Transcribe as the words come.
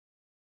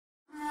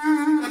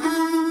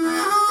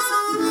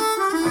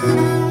Hello,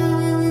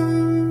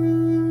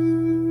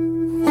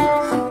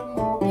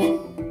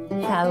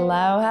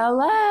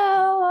 hello.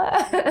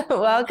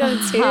 Welcome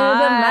to the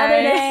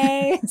Mother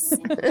Days.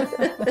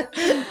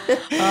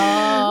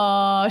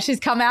 Oh,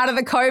 she's come out of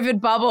the COVID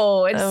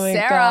bubble. It's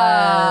Sarah.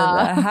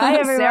 God. Hi,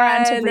 everyone. Sarah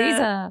and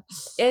Teresa.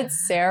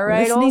 It's Sarah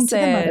Wright Listening Olsen.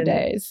 to the Mother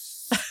Days.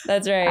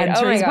 That's right. And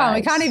Teresa Palmer.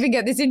 We can't even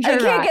get this intro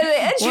right. I can't get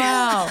the intro.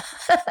 Wow.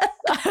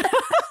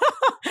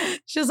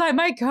 She's like,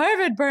 my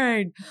COVID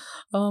brain.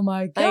 Oh,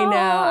 my God.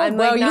 I know.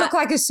 Well, you look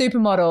like a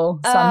supermodel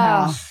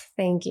somehow.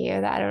 Thank you.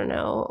 I don't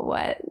know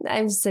what.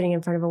 I'm just sitting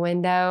in front of a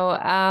window.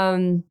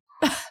 So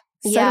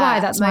do I.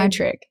 That's my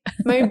trick.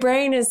 My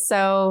brain is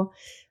so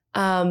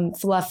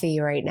fluffy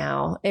right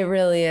now. It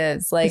really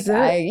is. Like,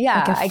 like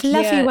a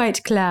fluffy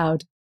white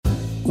cloud.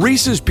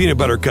 Reese's peanut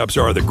butter cups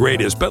are the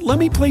greatest, but let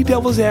me play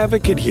devil's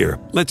advocate here.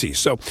 Let's see.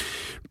 So,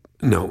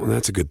 no,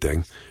 that's a good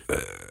thing.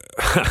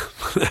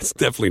 That's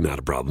definitely not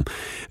a problem.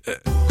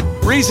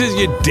 Reese's,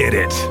 you did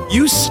it.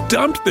 You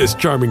stumped this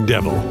charming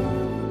devil.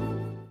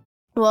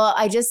 Well,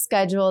 I just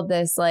scheduled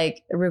this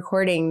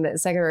recording that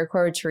I could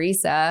record with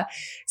Teresa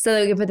so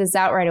that we could put this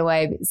out right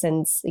away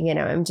since,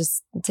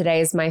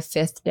 today is my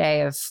 5th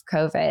day of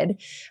COVID.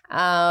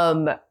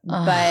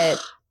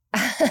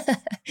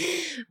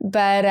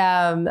 But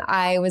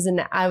I was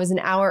an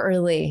hour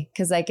early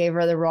because I gave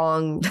her the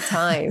wrong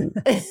time.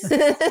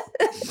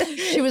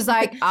 She was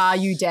like, "Are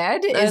you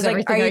dead? Is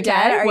everything are you okay?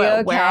 dead? Are you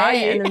okay?" Where are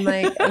you? And I'm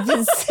like, I've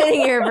been sitting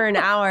here for an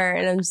hour,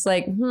 and I'm just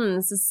like,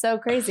 this is so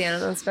crazy. I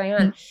don't know what's going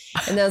on.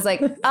 And I was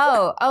like,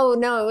 oh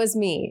no, it was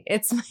me.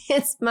 It's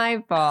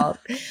my fault.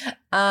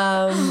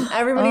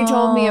 Everybody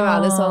told me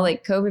about this whole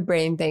COVID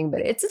brain thing,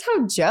 but it's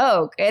no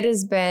joke. It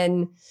has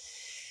been.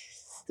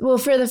 Well,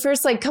 for the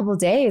first couple of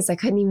days, I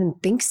couldn't even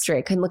think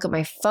straight. Couldn't look at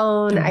my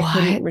phone. What? I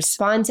couldn't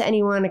respond to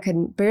anyone. I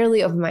couldn't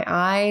barely open my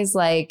eyes.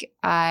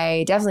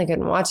 I definitely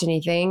couldn't watch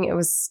anything. It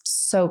was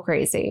so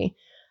crazy.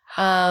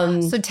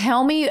 So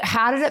tell me,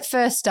 how did it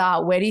first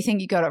start? Where do you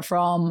think you got it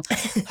from?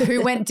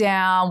 Who went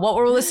down? What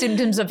were all the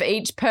symptoms of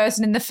each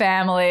person in the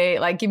family?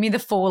 Give me the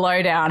full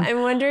lowdown.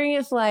 I'm wondering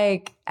if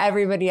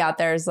everybody out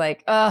there is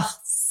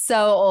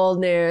so old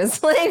news.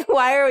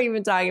 Why are we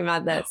even talking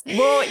about this?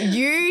 Well,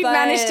 you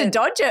managed to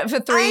dodge it for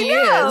 3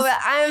 years. I know, but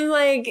I'm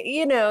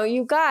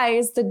you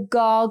guys, the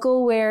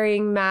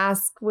goggle-wearing,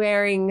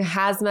 mask-wearing,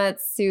 hazmat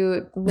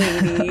suit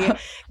lady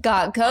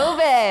got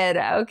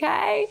COVID,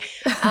 okay?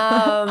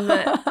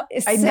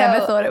 I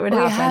never thought it would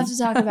happen. We have to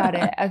talk about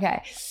it.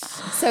 Okay.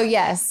 So,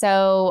 yes.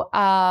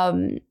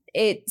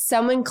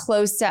 Someone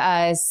close to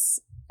us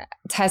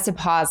tested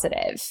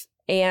positive.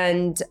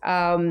 And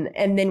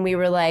then we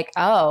were like,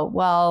 oh,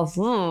 well,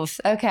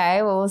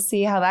 okay, well, we'll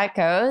see how that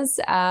goes.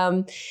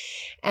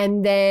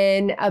 And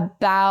then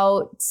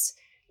about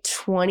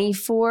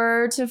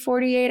 24 to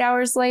 48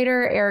 hours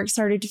later, Eric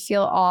started to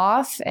feel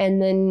off.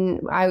 And then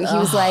he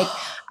was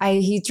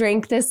he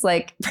drank this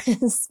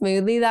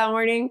smoothie that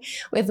morning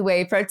with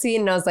whey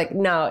protein. And I was like,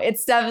 no,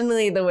 it's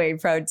definitely the whey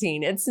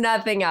protein. It's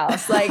nothing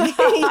else.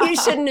 You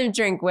shouldn't have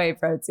drank whey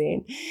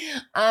protein.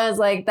 I was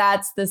like,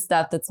 that's the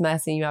stuff that's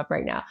messing you up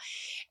right now.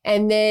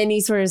 And then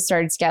he sort of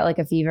started to get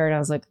a fever, and I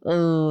was like,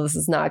 oh, this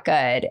is not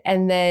good.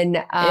 And then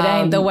it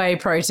ain't the whey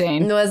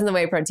protein. It wasn't the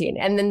whey protein.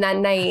 And then that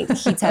night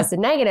he tested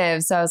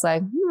negative. So I was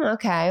like,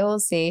 okay,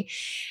 we'll see.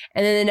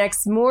 And then the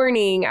next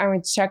morning I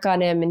went to check on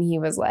him, and he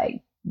was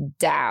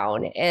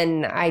down.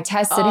 And I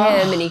tested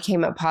him, and he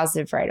came up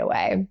positive right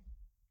away.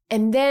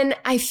 And then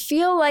I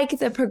feel like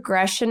the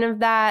progression of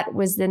that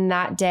was then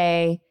that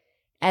day,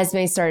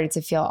 Esme started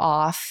to feel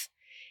off.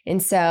 And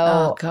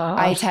so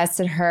I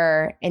tested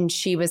her, and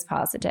she was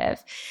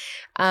positive.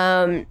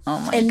 Oh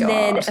my and God.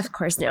 Then, of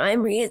course, now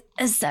I'm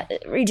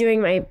redoing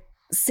my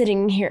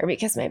sitting here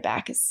because my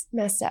back is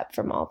messed up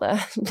from all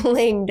the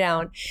laying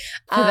down.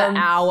 For the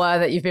hour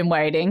that you've been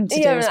waiting to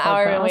do this podcast.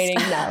 Hour I've been waiting,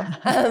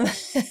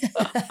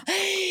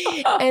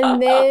 no.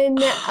 And then,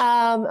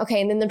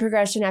 and then the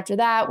progression after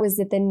that was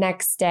that the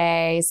next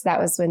day, so that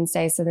was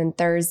Wednesday, so then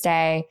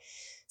Thursday.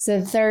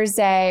 So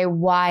Thursday,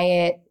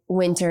 Wyatt,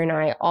 Winter, and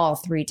I all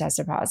 3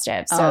 tested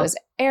positive. So it was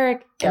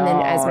Eric, and then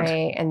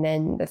Esme, and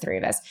then the 3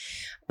 of us.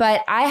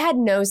 But I had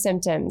no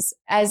symptoms.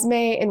 Esme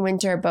and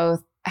Winter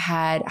both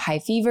had high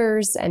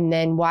fevers, and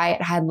then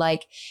Wyatt had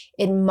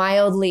he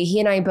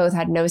and I both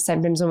had no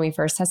symptoms when we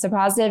first tested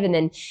positive, and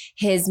then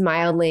his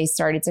mildly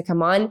started to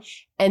come on,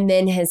 and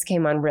then his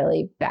came on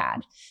really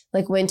bad.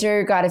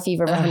 Winter got a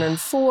fever of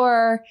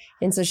 104,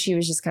 and so she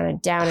was just kind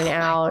of down and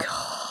out.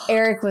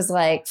 Eric was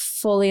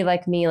fully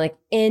like me,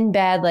 in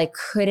bed,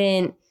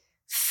 couldn't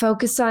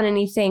focus on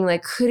anything,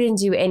 couldn't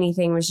do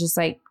anything, was just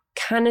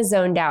kind of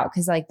zoned out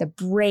because the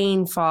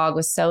brain fog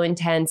was so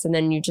intense, and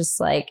then you just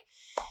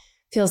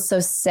feel so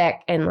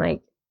sick and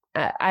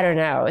I don't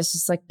know, it's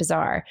just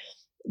bizarre.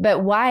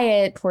 But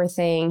Wyatt, poor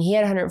thing, he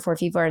had 104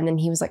 fever, and then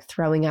he was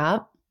throwing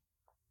up.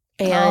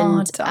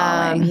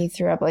 And he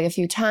threw up like a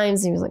few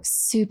times and he was like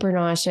super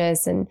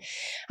nauseous. And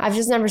I've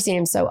just never seen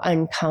him so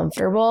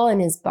uncomfortable in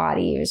his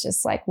body. He was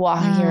just like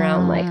walking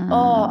around like,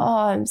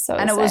 I'm so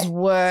And sick. it was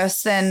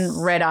worse than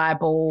red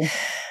eyeball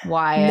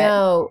Wyatt.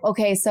 No.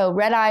 Okay. So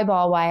red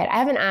eyeball Wyatt, I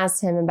haven't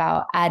asked him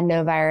about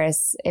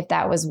adenovirus, if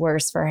that was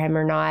worse for him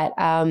or not.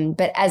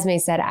 But Esme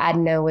said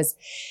adeno was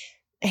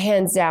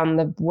hands down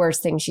the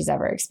worst thing she's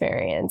ever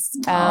experienced.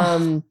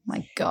 Oh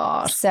my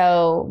God.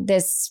 So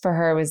this for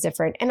her was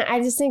different. And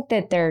I just think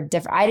that they're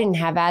different. I didn't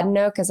have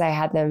adeno because I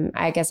had them.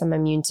 I guess I'm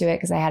immune to it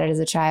because I had it as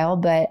a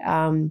child. But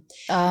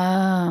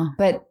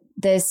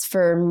this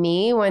for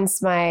me,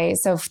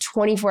 so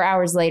 24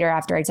 hours later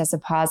after I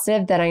tested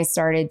positive, then I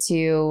started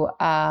to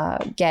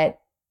get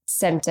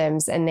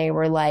symptoms. And they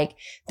were like,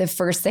 the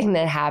first thing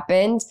that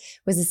happened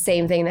was the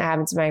same thing that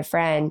happened to my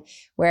friend,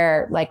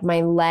 where like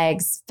my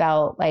legs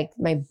felt like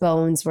my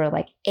bones were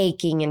like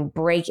aching and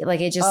breaking. Like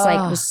it just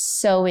like was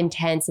so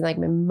intense, and like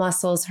my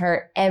muscles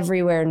hurt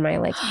everywhere in my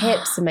like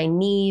hips and my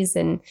knees.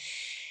 And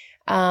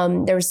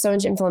there was so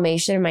much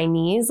inflammation in my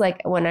knees.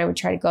 Like when I would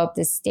try to go up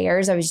the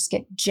stairs, I would just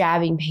get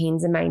jabbing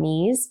pains in my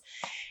knees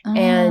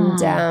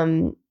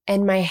and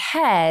my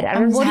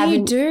head. What do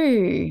you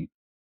do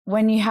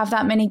when you have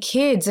that many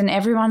kids and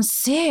everyone's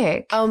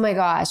sick? Oh my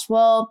gosh.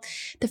 Well,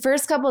 the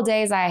first couple of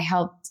days I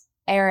helped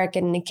Eric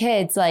and the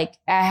kids, like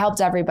I helped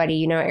everybody,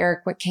 you know,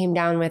 Eric came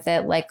down with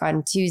it like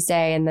on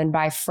Tuesday, and then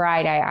by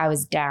Friday I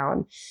was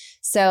down.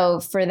 So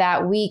for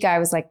that week I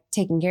was like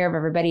taking care of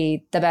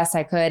everybody the best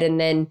I could. And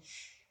then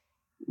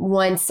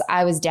once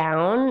I was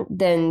down,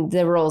 then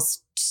the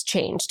rules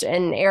changed,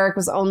 and Eric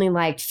was only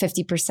like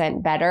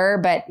 50% better,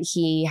 but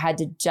he had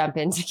to jump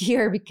into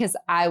gear because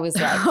I was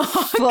like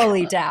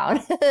fully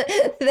down.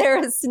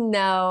 I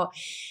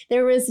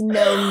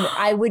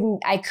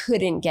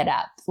couldn't get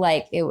up.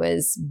 Like it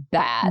was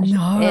bad.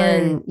 No.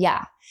 And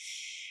yeah,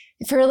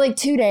 for like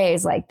 2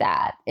 days like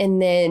that.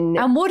 And then.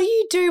 And what do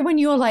you do when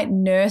you're like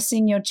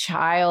nursing your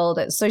child?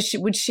 So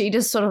would she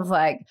just sort of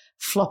like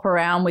flop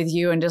around with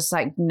you and just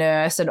like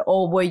nurse, and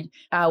or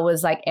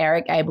was like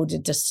Eric able to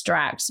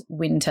distract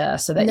Winter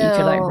so that you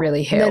could like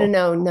really heal?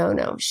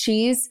 No.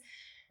 She's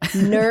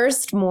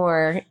nursed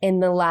more in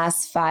the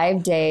last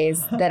 5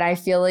 days that I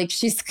feel like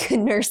she's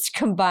nursed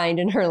combined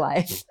in her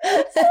life.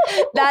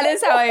 That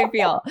is how I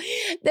feel.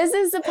 This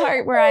is the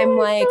part where I'm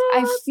like,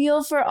 I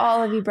feel for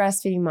all of you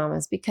breastfeeding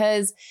mamas,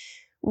 because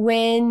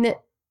when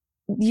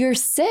you're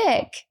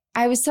sick,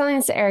 I was telling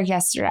this to Eric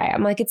yesterday,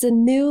 I'm like, it's a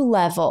new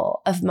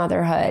level of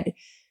motherhood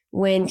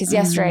because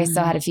yesterday I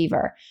still had a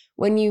fever.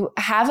 When you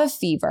have a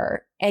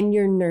fever and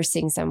you're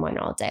nursing someone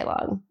all day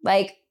long,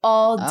 like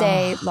all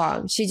day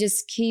long, she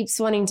just keeps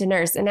wanting to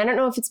nurse. And I don't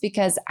know if it's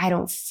because I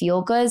don't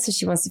feel good, so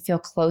she wants to feel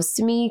close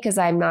to me because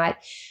I'm not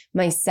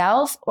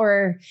myself,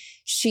 or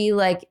she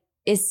like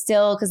is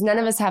still, because none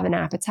of us have an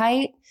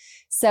appetite.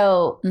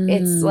 So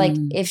it's like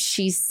if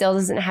she still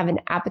doesn't have an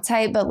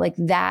appetite, but like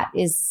that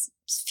is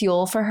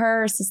fuel for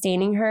her,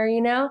 sustaining her,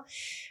 you know?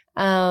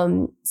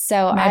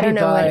 So maybe I don't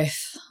know.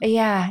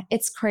 Yeah,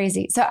 it's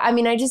crazy. So, I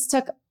mean, I just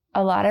took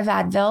a lot of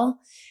Advil,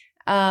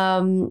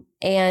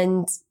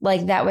 and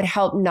like that would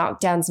help knock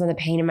down some of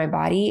the pain in my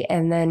body.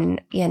 And then,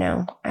 you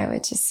know, I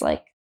would just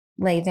like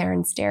lay there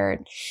and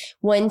stare.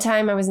 One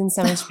time I was in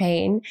so much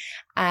pain,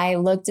 I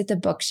looked at the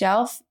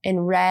bookshelf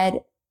and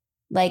read,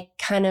 like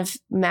kind of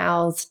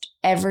mouthed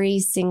every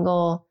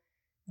single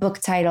book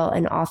title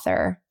and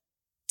author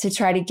to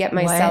try to get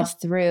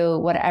myself through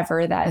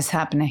whatever that is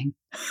happening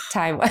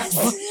time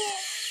was.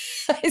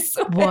 I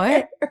swear.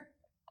 What?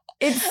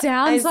 It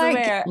sounds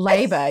like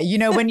labor. You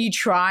know, when you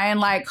try and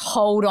like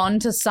hold on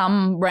to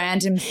some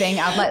random thing,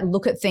 I'd like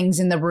look at things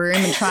in the room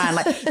and try and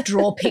like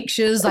draw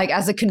pictures like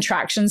as the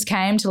contractions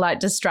came to like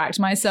distract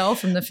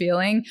myself from the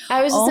feeling.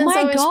 I was just in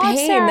so much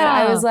pain Sarah.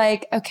 That I was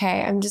like,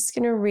 okay, I'm just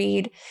going to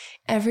read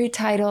every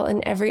title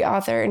and every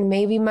author, and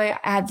maybe my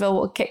Advil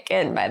will kick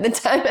in by the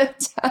time I'm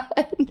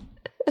done.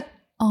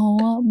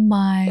 Oh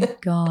my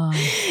God.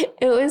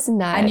 It was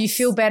nuts. And you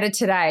feel better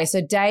today.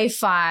 So day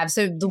 5.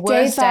 So the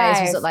worst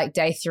days, was it like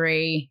day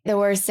 3? The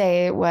worst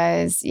day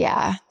was,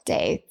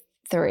 day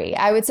 3.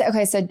 I would say,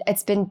 okay, so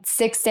it's been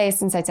 6 days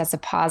since I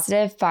tested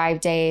positive,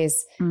 5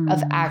 days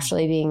of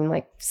actually being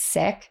like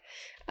sick.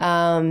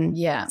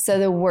 So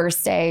the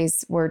worst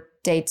days were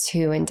day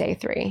 2 and day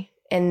 3.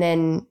 And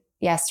then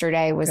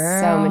yesterday was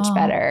so much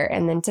better.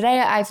 And then today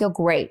I feel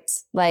great,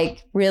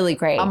 like really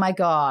great. Oh my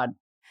God.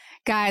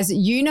 Guys,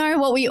 you know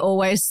what we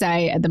always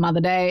say at the Mother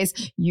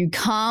Days, you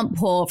can't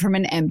pour from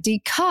an empty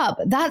cup.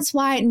 That's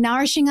why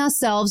nourishing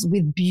ourselves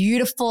with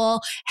beautiful,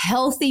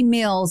 healthy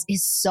meals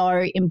is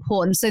so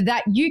important, so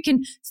that you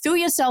can fill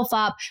yourself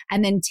up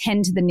and then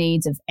tend to the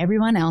needs of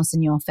everyone else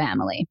in your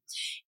family.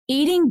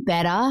 Eating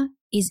better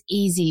is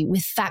easy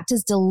with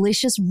Factor's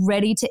delicious,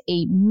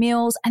 ready-to-eat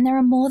meals, and there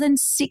are more than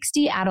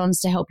 60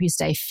 add-ons to help you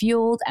stay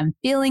fueled and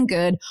feeling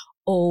good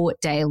all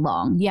day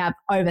long. You have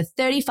over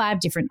 35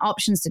 different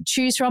options to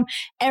choose from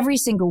every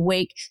single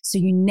week, so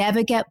you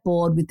never get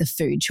bored with the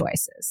food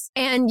choices.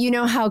 And you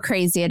know how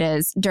crazy it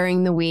is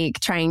during the week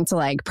trying to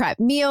like prep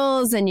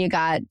meals, and you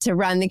got to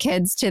run the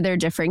kids to their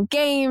different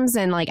games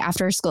and like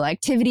after school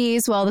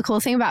activities. Well, the cool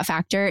thing about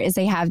Factor is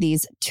they have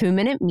these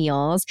 2-minute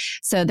meals.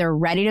 So they're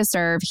ready to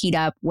serve, heat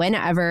up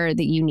whenever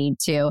that you need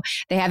to.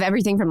 They have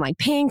everything from like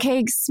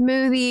pancakes,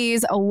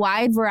 smoothies, a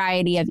wide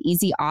variety of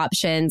easy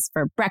options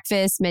for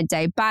breakfast,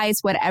 midday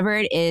bites, whatever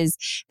it is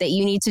that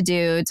you need to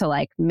do to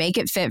like make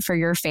it fit for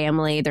your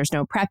family. There's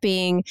no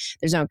prepping,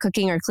 there's no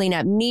cooking or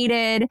cleanup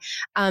needed.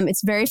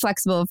 It's very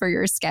flexible for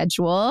your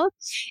schedule.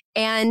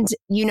 And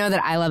you know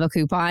that I love a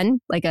coupon.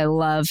 Like I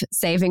love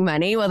saving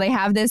money. Well, they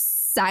have this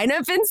sign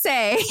up and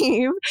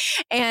save,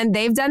 and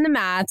they've done the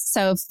math.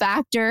 So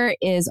Factor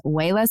is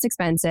way less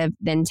expensive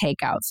than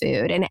takeout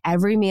food. And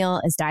every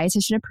meal is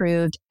dietitian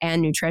approved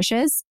and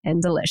nutritious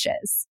and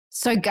delicious.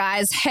 So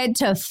guys, head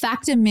to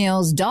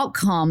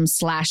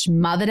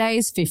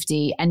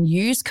factormeals.com/motherdays50 and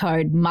use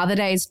code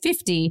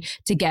motherdays50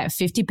 to get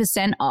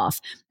 50% off.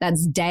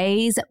 That's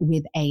days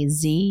with a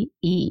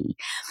Z-E.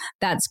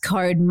 That's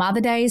code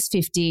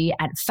motherdays50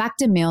 at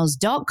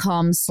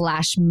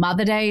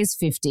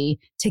factormeals.com/motherdays50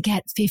 to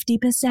get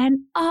 50%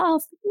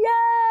 off.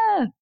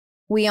 Yeah.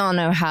 We all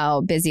know how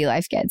busy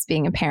life gets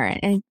being a parent,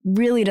 and it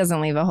really doesn't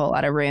leave a whole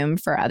lot of room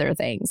for other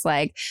things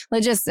like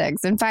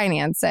logistics and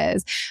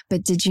finances.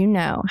 But did you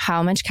know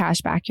how much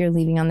cash back you're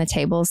leaving on the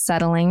table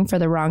settling for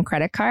the wrong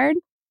credit card?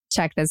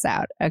 Check this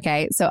out.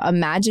 Okay. So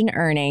imagine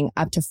earning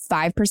up to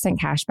 5%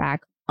 cash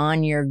back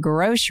on your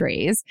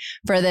groceries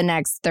for the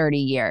next 30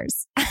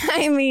 years.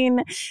 I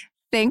mean,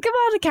 think of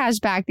all the cash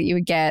back that you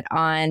would get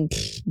on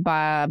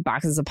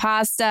boxes of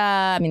pasta.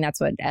 I mean, that's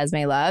what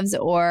Esme loves.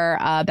 Or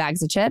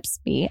bags of chips.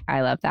 Me,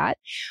 I love that.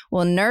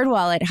 Well,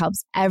 NerdWallet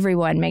helps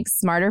everyone make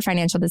smarter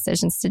financial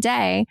decisions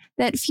today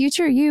that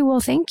future you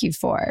will thank you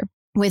for.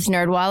 With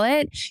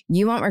NerdWallet,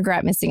 you won't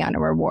regret missing out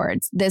on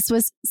rewards. This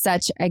was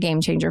such a game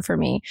changer for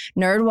me.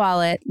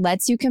 NerdWallet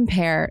lets you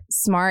compare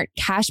smart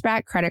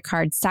cashback credit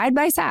cards side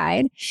by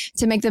side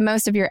to make the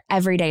most of your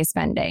everyday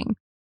spending.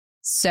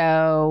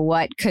 So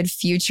what could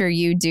future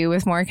you do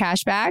with more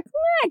cash back?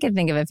 I could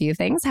think of a few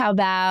things. How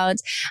about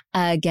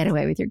a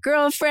getaway with your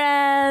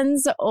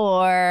girlfriends,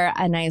 or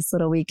a nice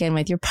little weekend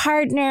with your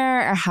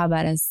partner, or how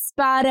about a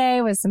spa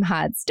day with some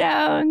hot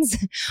stones?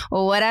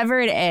 Whatever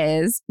it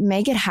is,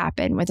 make it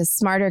happen with a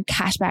smarter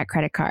cashback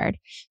credit card.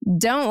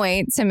 Don't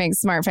wait to make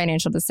smart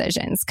financial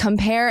decisions.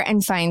 Compare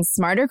and find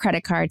smarter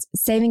credit cards,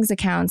 savings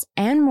accounts,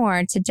 and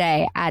more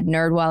today at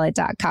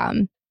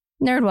nerdwallet.com.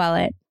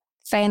 NerdWallet.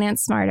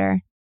 Finance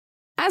smarter.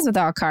 As with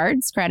all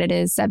cards, credit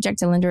is subject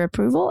to lender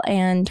approval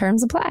and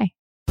terms apply.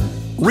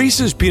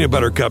 Reese's peanut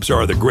butter cups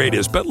are the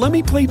greatest, but let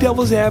me play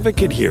devil's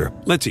advocate here.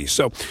 Let's see.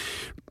 So,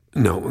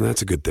 no,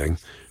 that's a good thing.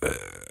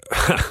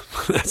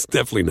 That's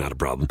definitely not a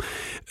problem.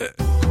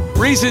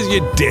 Reese's,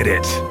 you did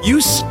it.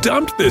 You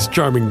stumped this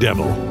charming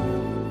devil.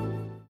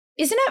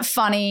 Isn't it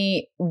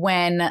funny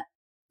when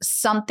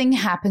something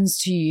happens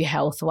to you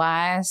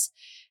health-wise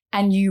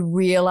and you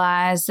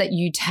realize that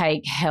you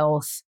take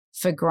health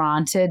for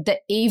granted,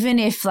 that even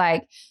if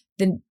like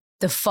the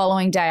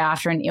following day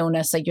after an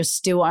illness, like you're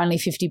still only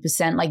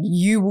 50%, like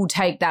you will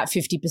take that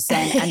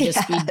 50% and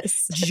just be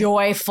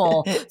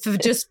joyful for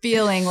just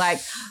feeling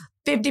like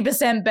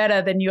 50%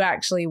 better than you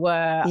actually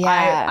were.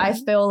 Yeah. I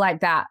feel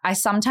like that. I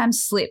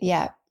sometimes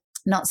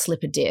not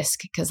slip a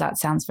disc, because that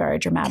sounds very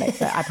dramatic,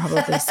 but I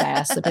probably say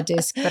I slip a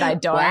disc, but I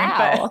don't.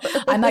 Wow.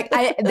 But I'm like,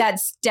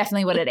 that's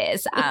definitely what it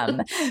is.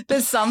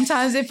 But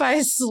sometimes if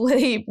I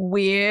sleep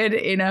weird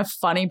in a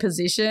funny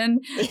position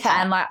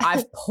and like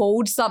I've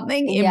pulled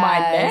something in my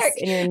neck,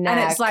 and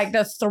it's like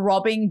the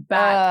throbbing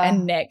back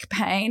and neck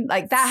pain,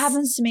 like that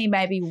happens to me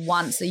maybe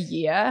once a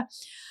year.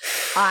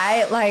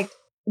 I like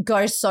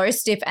go so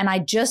stiff, and I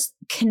just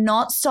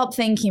cannot stop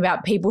thinking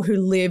about people who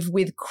live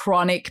with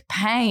chronic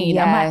pain.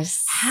 Yes. I'm like,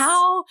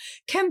 how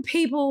can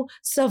people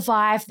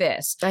survive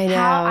this? I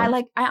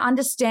know. I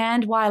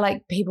understand why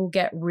like people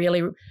get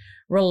really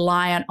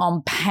reliant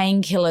on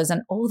painkillers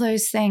and all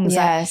those things.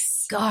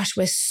 Yes. Like, gosh,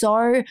 we're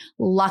so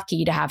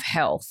lucky to have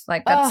health.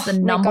 Like that's the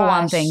number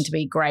one thing to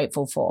be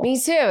grateful for. Me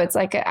too. It's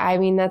like, I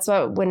mean, that's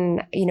what,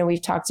 when, you know,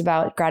 we've talked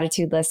about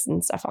gratitude lists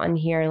and stuff on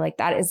here, like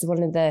that is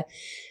one of the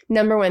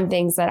number one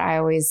things that I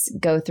always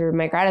go through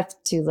my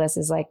gratitude list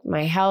is like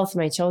my health,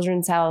 my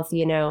children's health,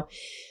 you know,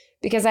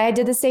 because I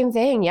did the same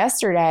thing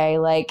yesterday.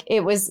 Like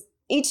it was,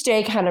 each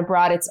day kind of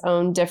brought its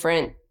own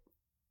different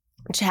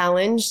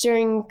challenge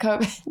during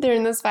COVID,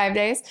 during those 5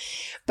 days.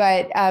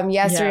 But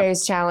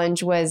yesterday's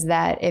challenge was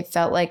that it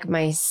felt like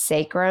my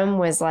sacrum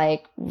was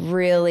like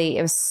really,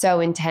 it was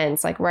so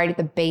intense, like right at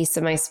the base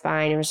of my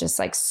spine. It was just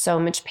like so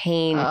much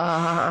pain.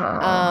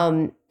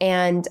 And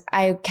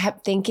I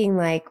kept thinking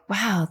like,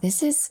 wow,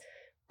 this is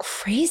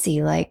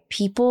crazy. Like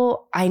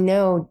people I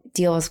know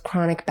deal with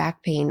chronic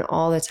back pain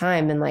all the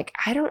time. And like,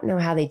 I don't know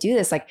how they do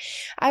this. Like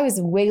I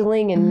was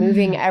wiggling and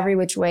moving every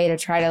which way to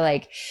try to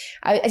like,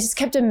 I just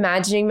kept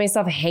imagining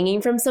myself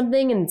hanging from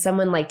something and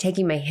someone like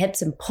taking my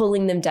hips and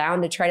pulling them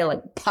down to try to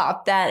like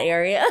pop that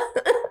area.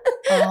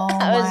 Oh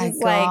I was my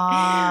just like,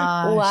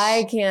 gosh.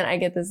 why can't I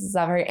get this to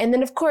stop hurting? And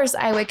then of course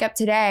I wake up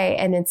today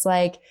and it's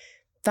like,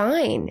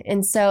 fine.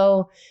 And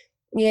so,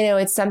 you know,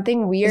 it's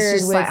something weird. It's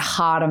just with, like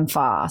hard and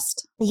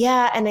fast.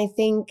 yeah. And I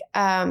think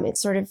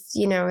it's sort of,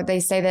 you know, they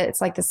say that it's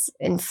like this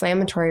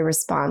inflammatory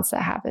response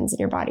that happens in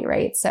your body,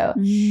 right? So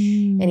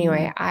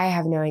anyway, I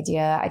have no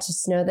idea. I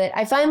just know that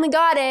I finally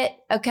got it.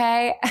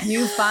 Okay.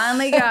 You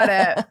finally got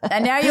it.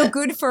 And now you're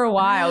good for a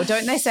while.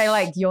 Don't they say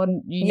like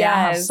you now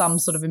have some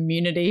sort of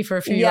immunity for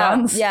a few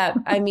months? Yeah.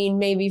 I mean,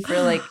 maybe for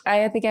like,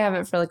 I think I have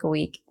it for like a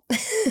week. A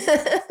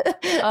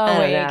week. All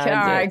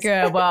right,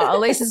 good. Well, at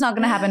least it's not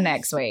going to happen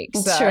next week.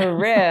 So.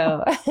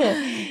 True.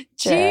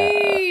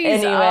 Jeez.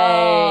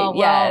 Anyway,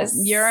 yes.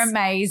 You're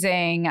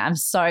amazing. I'm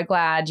so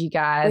glad you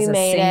guys are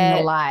seeing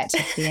the light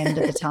at the end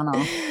of the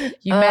tunnel.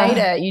 You made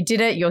it. You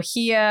did it. You're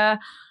here.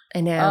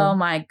 I know. Oh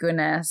my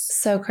goodness.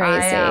 So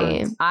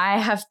crazy. I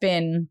have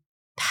been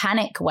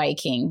panic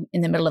waking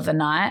in the middle of the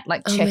night,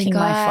 like checking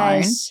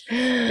my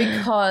phone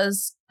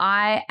because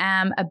I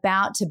am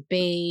about to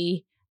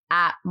be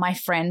at my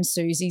friend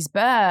Susie's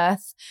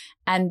birth.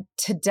 And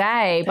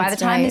today, by the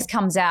time this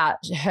comes out,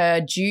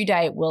 her due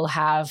date will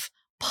have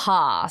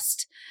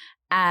passed.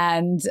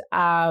 And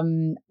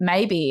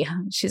maybe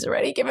she's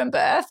already given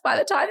birth by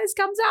the time this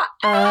comes out.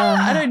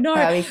 I don't know.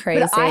 That'd be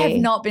crazy. But I have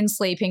not been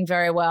sleeping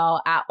very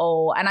well at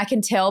all. And I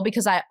can tell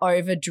because I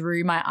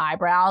overdrew my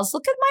eyebrows.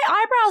 Look at my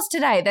eyebrows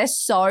today. They're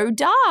so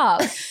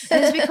dark.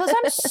 And it's because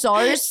I'm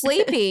so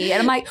sleepy. And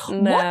I'm like,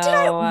 what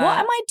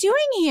am I doing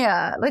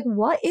here? Like,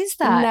 what is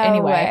that?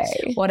 Anyway,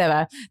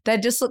 whatever. They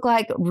just look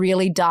like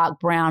really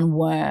dark brown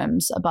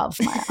worms above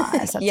my eyes.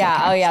 That's okay.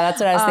 Oh yeah. That's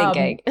what I was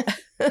thinking.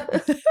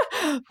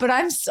 But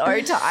I'm so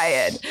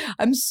tired.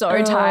 I'm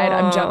tired.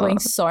 I'm juggling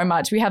so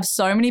much. We have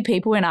so many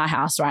people in our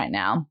house right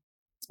now.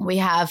 We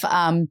have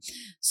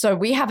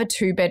we have a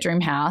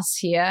 2-bedroom house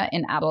here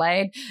in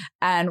Adelaide,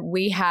 and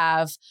we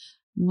have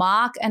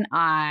Mark and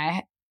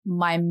I,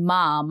 my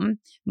mum,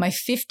 my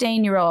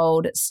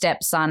 15-year-old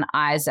stepson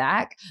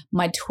Isaac,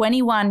 my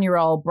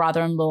 21-year-old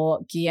brother-in-law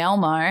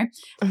Guillermo,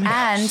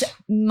 and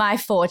my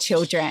 4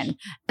 children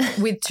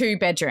with 2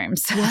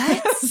 bedrooms.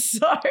 What? So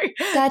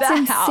that's the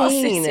insane. House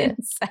is insane.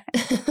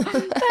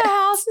 The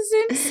house is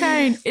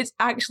insane. It's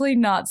actually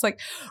nuts. Like,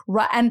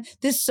 right, and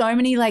there's so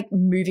many like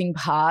moving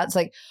parts.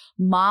 Like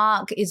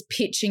Mark is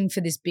pitching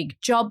for this big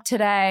job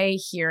today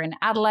here in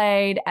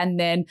Adelaide, and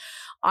then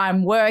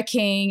I'm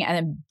working, and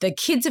then the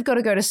kids have got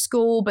to go to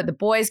school, but the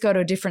boys go to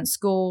a different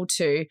school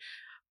to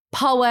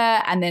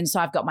Poa, and then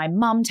so I've got my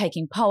mum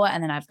taking Poa,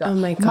 and then I've got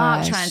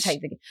Mark trying to take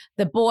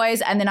the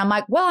boys, and then I'm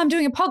like, well, I'm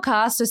doing a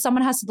podcast, so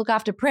someone has to look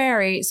after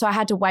Prairie, so I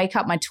had to wake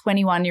up my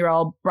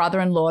 21-year-old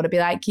brother-in-law to be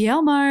like,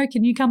 Guillermo,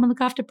 can you come and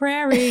look after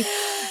Prairie?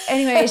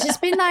 Anyway, it's just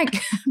been like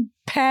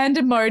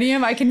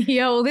pandemonium. I can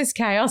hear all this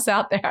chaos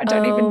out there. I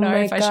don't even know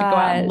if I should go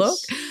out and look.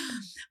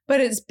 But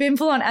it's been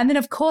full on. And then,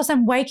 of course,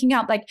 I'm waking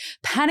up like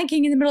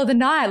panicking in the middle of the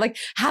night. Like,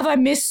 have I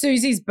missed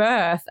Susie's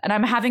birth? And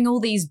I'm having all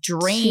these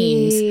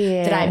dreams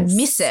that I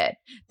miss it,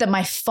 that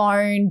my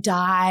phone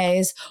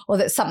dies or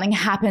that something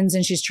happens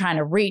and she's trying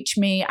to reach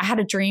me. I had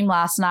a dream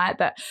last night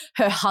that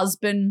her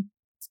husband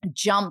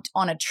jumped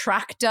on a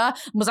tractor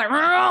and was like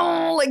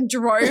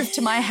drove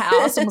to my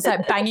house and was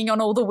like banging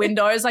on all the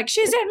windows like,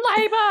 she's in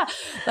labor.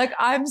 Like,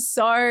 it's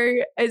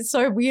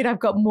so weird. I've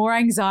got more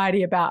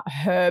anxiety about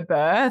her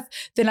birth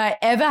than I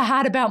ever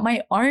had about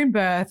my own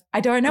birth.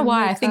 I don't know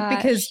why. I think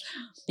because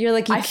you're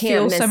like, I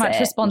feel so much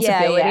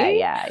responsibility.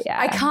 Yeah.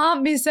 I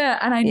can't miss it.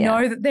 And I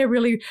know that they're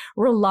really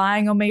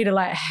relying on me to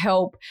like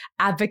help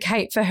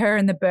advocate for her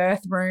in the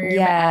birth room.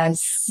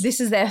 Yes. And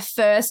this is their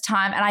first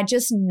time. And I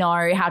just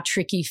know how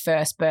tricky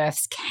first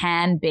births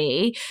can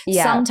be.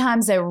 Yeah.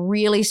 Sometimes they're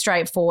really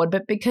straightforward,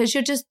 but because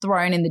you're just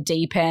thrown in the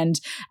deep end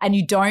and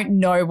you don't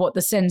know what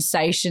the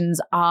sensations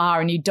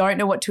are and you don't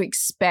know what to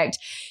expect,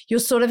 you're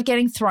sort of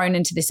getting thrown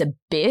into this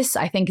abyss,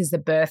 I think, as the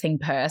birthing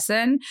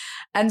person.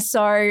 And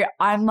so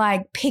I'm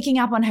like picking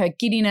up on her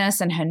giddiness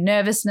and her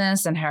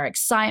nervousness and her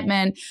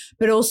excitement,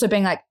 but also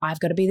being like, I've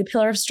got to be the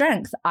pillar of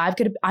strength. I'm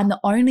the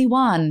only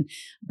one,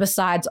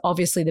 besides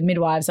obviously the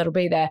midwives that'll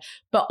be there,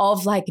 but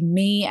of like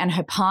me and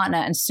her partner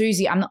and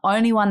Susie, I'm the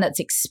only one that's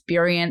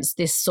experienced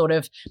this sort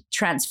of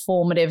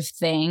transformative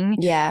thing.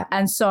 Yeah.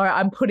 And so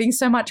I'm putting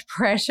so much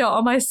pressure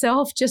on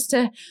myself just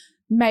to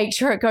make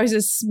sure it goes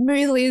as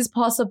smoothly as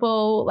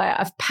possible. Like,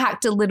 I've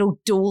packed a little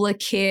doula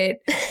kit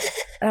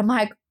and I'm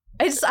like,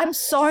 I'm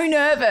so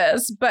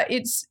nervous, but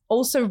it's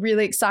also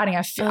really exciting.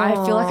 I feel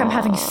like I'm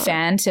having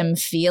phantom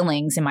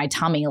feelings in my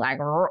tummy, like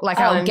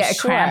I'll get a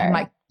cramp. I'm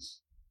like,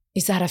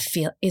 does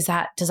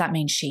that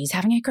mean she's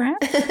having a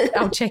cramp?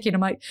 I'll check in.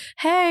 I'm like,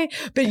 hey,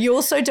 but you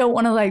also don't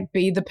want to like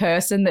be the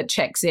person that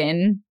checks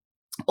in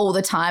all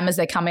the time as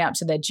they're coming up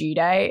to their due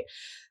date.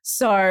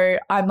 So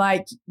I'm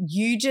like,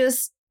 you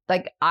just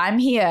like, I'm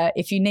here.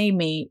 If you need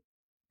me,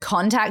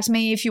 contact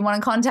me if you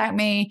want to contact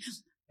me.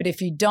 But if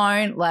you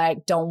don't,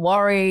 like, don't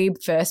worry.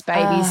 First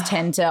babies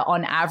tend to,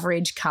 on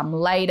average, come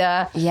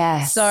later.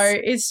 Yes. So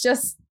it's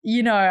just,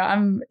 you know,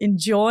 I'm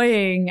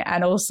enjoying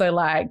and also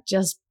like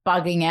just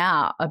bugging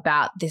out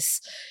about this,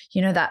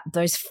 you know, that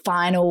those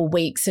final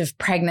weeks of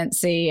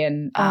pregnancy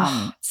and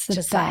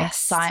just that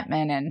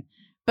excitement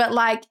but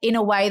like in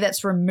a way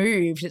that's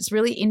removed. It's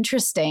really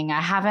interesting. I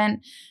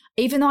haven't,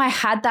 even though I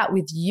had that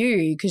with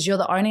you, because you're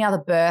the only other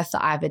birth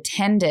that I've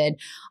attended,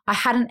 I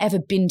hadn't ever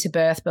been to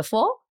birth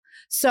before.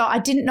 So I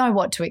didn't know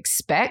what to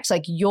expect.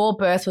 Like your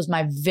birth was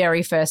my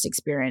very first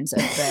experience of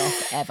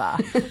birth ever.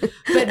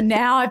 But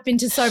now I've been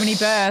to so many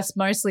births,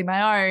 mostly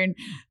my own,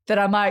 that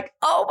I'm like,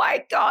 oh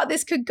my God,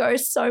 this could go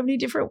so many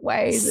different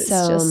ways. It's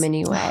so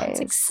many ways. It's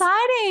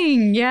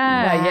exciting.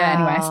 Yeah. Wow. Yeah.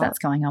 Anyway, so that's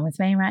going on with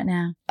me right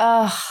now.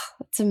 Oh,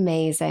 it's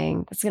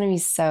amazing. It's going to be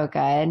so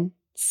good.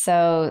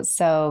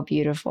 So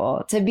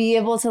beautiful to be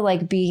able to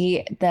like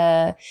be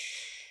the,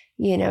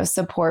 you know,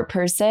 support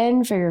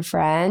person for your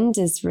friend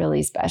is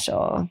really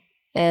special.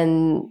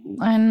 And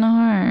I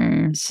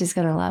know she's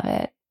going to love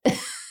it.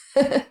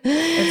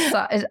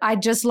 I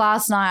just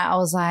last night I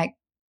was like,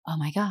 oh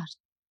my God,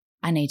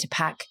 I need to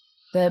pack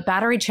the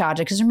battery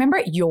charger. Because remember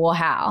at your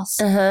house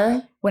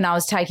when I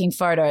was taking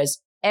photos,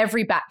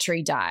 every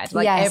battery died.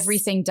 Like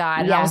everything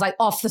died. And I was like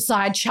off the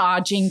side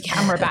charging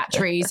camera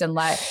batteries and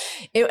like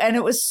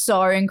it was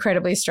so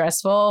incredibly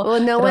stressful.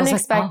 Well, no one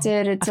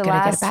expected it to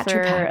last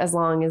for as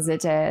long as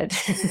it did.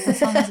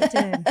 As long as it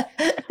did.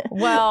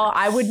 Well,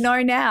 I would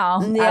know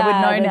now. Yeah, I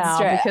would know now.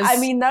 True. Because I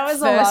mean, that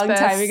was a long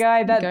time ago.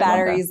 I bet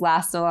batteries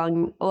last a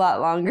lot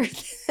longer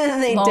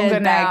than they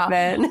did back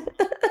then.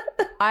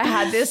 I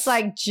had this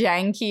like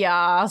janky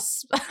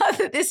ass.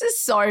 This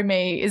is so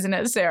me, isn't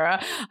it,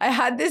 Sarah? I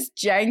had this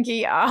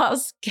janky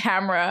ass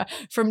camera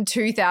from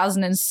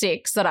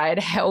 2006 that I had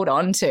held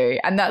on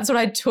to. And that's what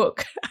I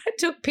took. I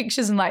took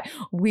pictures and like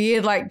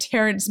weird like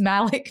Terrence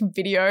Malick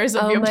videos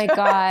of your my birth.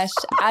 Gosh.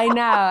 I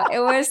know. It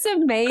was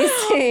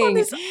amazing. On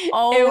this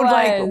old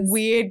like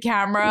weird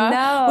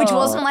camera. Which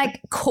wasn't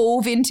like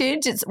cool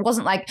vintage. It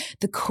wasn't like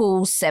the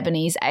cool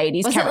 70s,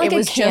 80s camera. It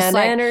was just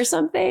Canon like or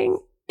something.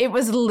 It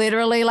was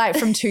literally like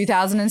from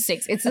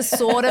 2006. It's a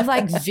sort of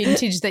like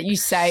vintage that you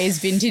say is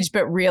vintage,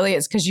 but really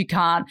it's because you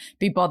can't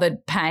be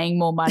bothered paying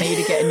more money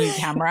to get a new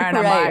camera. And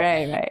I'm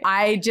right.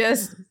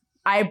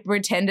 I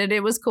pretended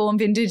it was cool and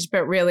vintage,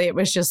 but really it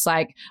was just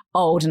like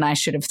old and I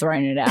should have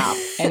thrown it out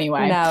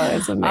anyway. No,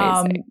 it's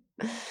amazing.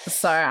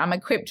 So I'm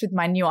equipped with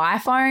my new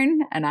iPhone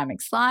and I'm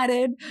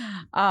excited.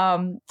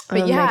 But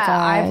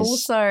I've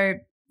also...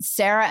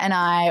 Sarah and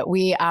I,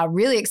 we are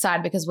really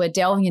excited because we're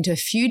delving into a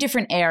few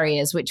different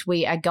areas, which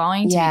we are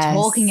going to be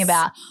talking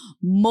about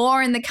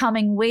more in the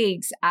coming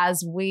weeks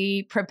as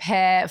we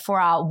prepare for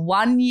our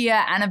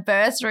 1-year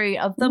anniversary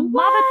of the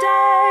Mother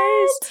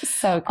Days.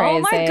 So crazy. Oh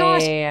my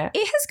gosh. It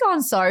has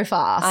gone so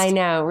fast. I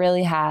know, it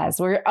really has.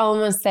 We're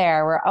almost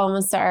there. We're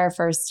almost at our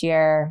first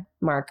year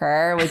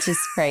marker, which is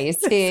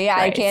crazy.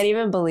 I can't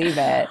even believe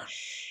it.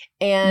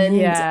 And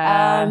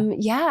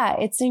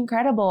it's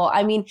incredible.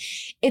 I mean,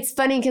 it's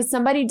funny because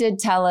somebody did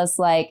tell us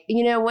like,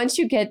 you know, once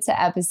you get to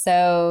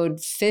episode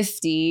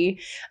 50,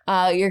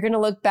 you're going to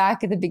look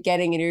back at the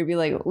beginning and you're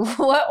going to be like,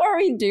 what were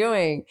we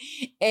doing?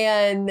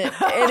 And it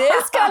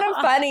is kind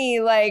of funny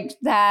like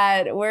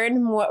that we're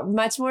in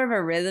much more of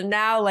a rhythm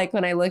now. Like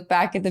when I look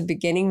back at the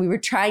beginning, we were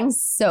trying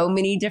so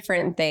many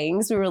different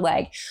things. We were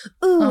like,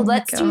 ooh,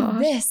 let's do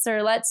this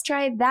or let's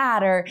try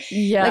that. Or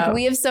like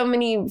we have so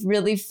many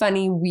really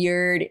funny,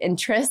 weird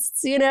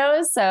interests, you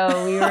know?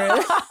 So we were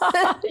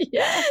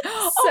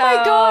oh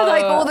my God,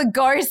 like all the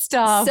ghost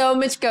stuff. So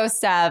much ghost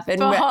stuff.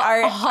 And for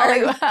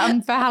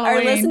Halloween.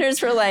 Our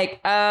listeners were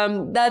like,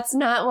 that's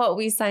not what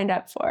we signed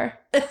up for.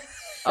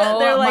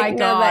 Oh like, my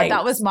God, no,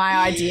 that was my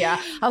idea.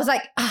 I was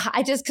like,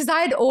 because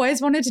I had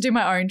always wanted to do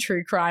my own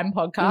true crime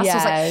podcast.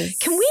 Yes. I was like,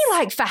 can we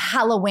like for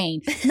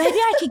Halloween, maybe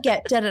I could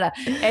get da-da-da.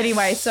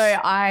 Anyway, so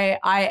I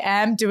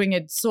am doing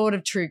a sort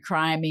of true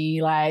crimey,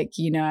 like,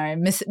 you know,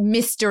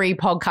 mystery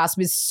podcast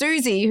with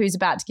Susie, who's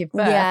about to give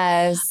birth.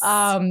 Yes.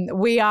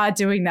 We are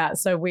doing that.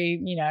 So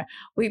we've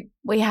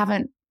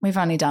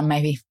only done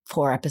maybe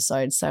 4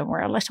 episodes, so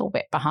we're a little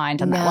bit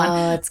behind on that one.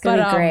 No, it's going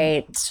to be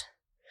great.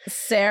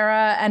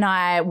 Sarah and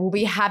I will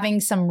be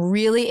having some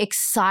really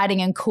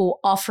exciting and cool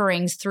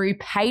offerings through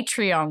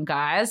Patreon,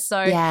 guys.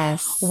 So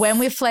when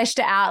we've fleshed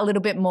it out a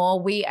little bit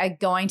more, we are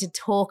going to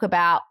talk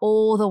about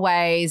all the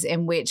ways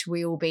in which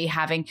we will be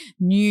having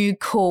new,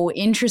 cool,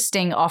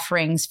 interesting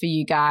offerings for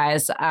you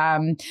guys.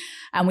 And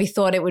we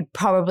thought it would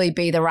probably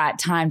be the right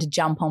time to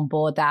jump on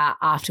board that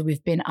after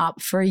we've been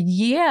up for a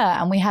year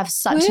and we have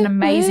such an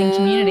amazing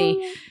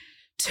community,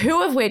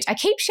 2 of which I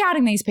keep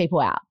shouting these people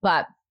out,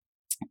 but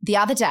the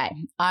other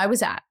day, I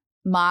was at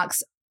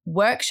Mark's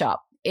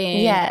workshop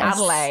in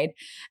Adelaide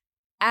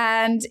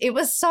and it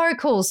was so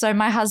cool. So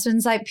my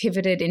husband's like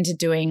pivoted into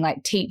doing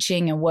like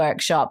teaching and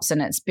workshops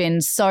and it's been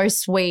so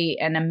sweet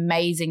and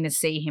amazing to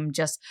see him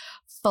just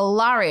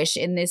flourish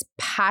in this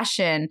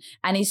passion,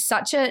 and he's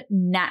such a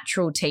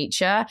natural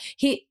teacher.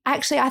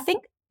 I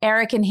think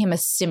Eric and him are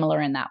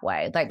similar in that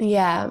way. Like,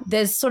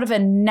 there's sort of a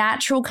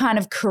natural kind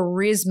of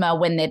charisma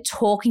when they're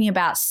talking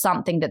about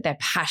something that they're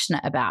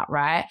passionate about,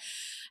 right?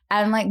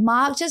 And like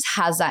Mark just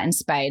has that in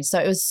spades. So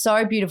it was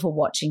so beautiful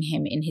watching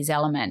him in his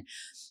element.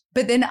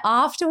 But then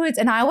afterwards,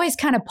 and I always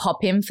kind of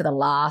pop him for the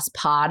last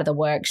part of the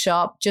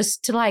workshop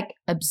just to like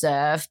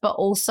observe. But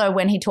also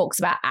when he talks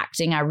about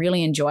acting, I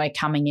really enjoy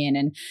coming in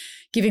and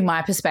giving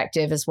my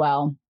perspective as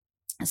well.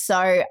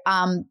 So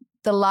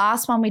the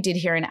last one we did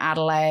here in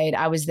Adelaide,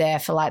 I was there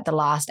for like the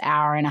last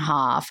hour and a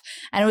half,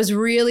 and it was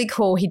really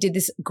cool. He did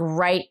this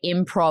great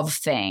improv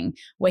thing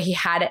where he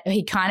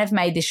kind of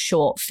made this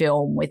short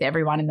film with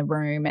everyone in the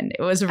room, and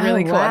it was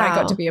really cool. And I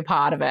got to be a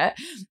part of it.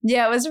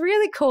 Yeah, it was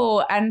really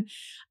cool. And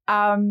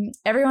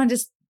everyone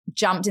just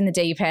jumped in the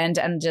deep end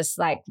and just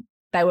like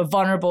they were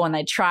vulnerable and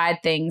they tried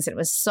things. It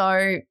was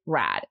so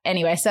rad.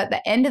 Anyway, so at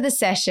the end of the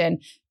session,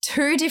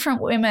 2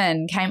 different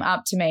women came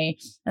up to me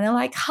and they're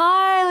like,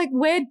 hi, like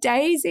we're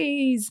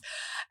daisies.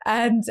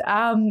 And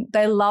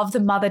they love the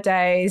Mother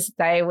Days.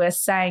 They were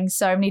saying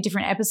so many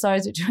different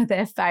episodes, which were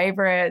their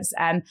favorites,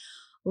 and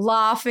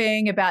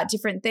laughing about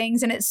different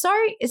things. And it's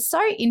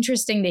so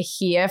interesting to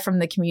hear from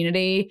the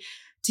community,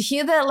 to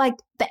hear the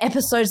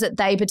episodes that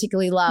they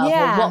particularly love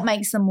or what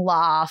makes them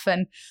laugh.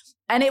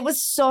 And it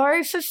was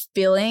so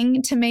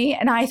fulfilling to me.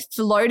 And I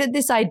floated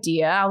this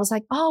idea. I was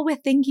like, oh, we're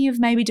thinking of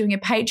maybe doing a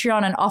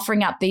Patreon and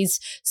offering up these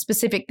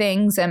specific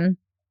things. And,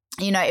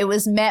 you know, it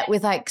was met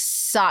with like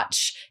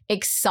such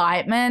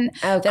excitement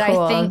that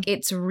I think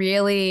it's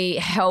really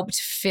helped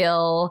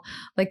fill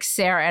like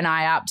Sarah and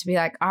I up to be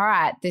like, all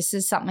right, this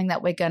is something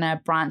that we're going to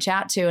branch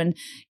out to and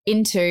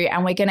into,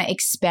 and we're going to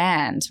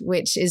expand,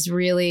 which is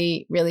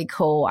really, really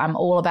cool. I'm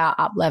all about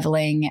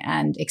up-leveling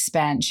and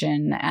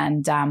expansion.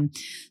 And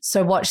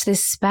so watch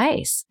this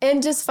space.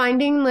 And just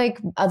finding like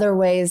other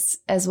ways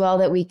as well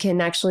that we can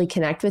actually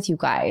connect with you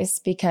guys,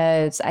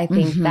 because I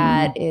think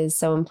that is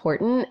so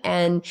important.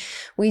 And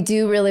we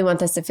do really want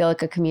this to feel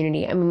like a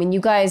community. I mean, when you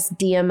guys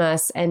DM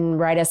us and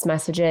write us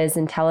messages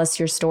and tell us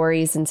your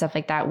stories and stuff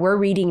like that, we're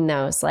reading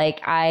those.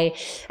 Like I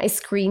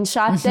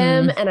screenshot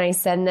them and I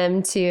send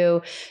them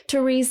to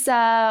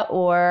Teresa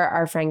or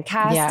our friend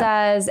Cass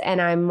does. And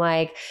I'm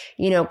like,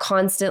 you know,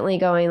 constantly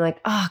going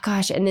like, oh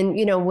gosh. And then,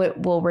 you know,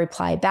 we'll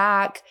reply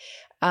back.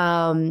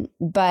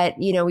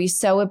 But you know, we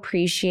so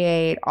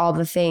appreciate all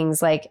the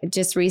things. Like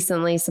just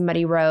recently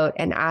somebody wrote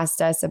and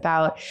asked us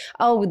about,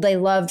 oh, they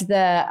loved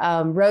the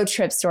road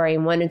trip story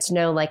and wanted to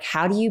know like,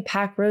 how do you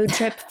pack road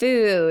trip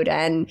food?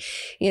 And,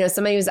 you know,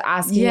 somebody was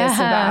asking us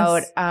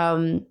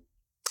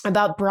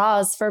about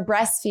bras for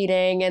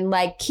breastfeeding, and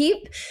like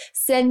keep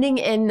sending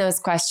in those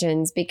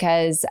questions,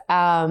 because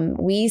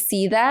we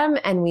see them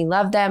and we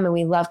love them and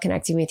we love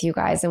connecting with you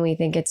guys. And we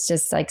think it's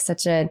just like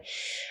such an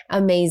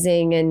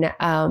amazing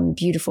and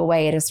beautiful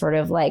way to sort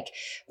of like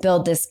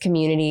build this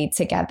community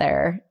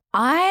together.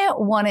 I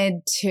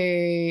wanted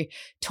to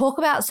talk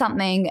about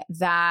something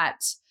that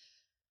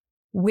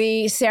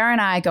Sarah and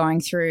I are going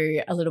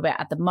through a little bit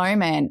at the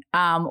moment,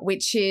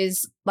 which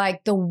is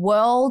like the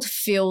world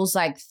feels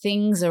like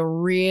things are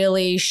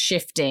really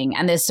shifting,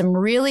 and there's some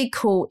really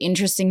cool,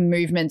 interesting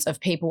movements of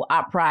people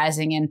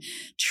uprising and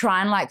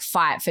trying to like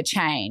fight for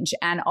change.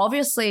 And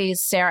obviously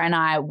Sarah and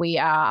I, we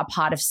are a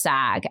part of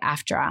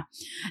SAG-AFTRA.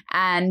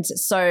 And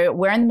so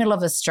we're in the middle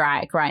of a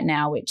strike right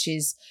now, which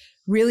is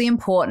really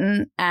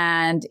important,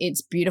 and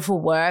it's beautiful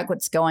work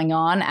what's going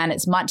on, and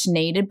it's much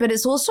needed, but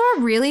it's also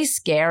a really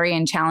scary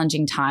and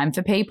challenging time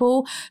for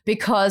people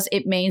because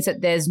it means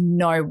that there's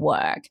no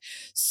work.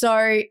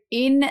 So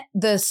in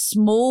the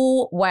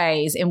small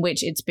ways in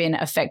which it's been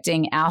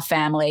affecting our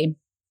family,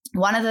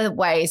 one of the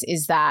ways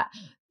is that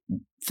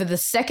for the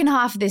second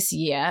half of this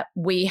year,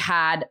 we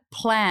had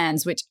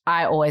plans, which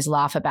I always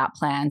laugh about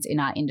plans in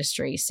our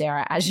industry,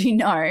 Sarah, as you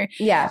know.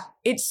 Yeah.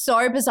 It's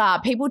so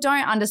bizarre. People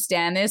don't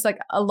understand this. Like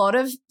a lot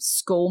of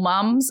school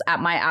mums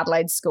at my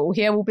Adelaide school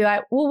here will be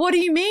like, well, what do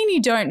you mean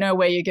you don't know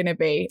where you're going to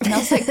be? And I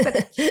was like,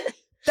 but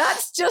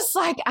that's just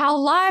like our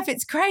life.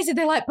 It's crazy.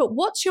 They're like, but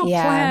what's your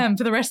plan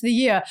for the rest of the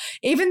year?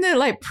 Even the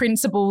like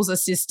principal's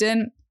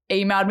assistant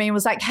emailed me and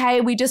was like,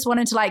 hey, we just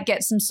wanted to like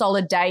get some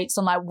solid dates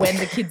on like when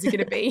the kids are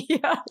going to be here.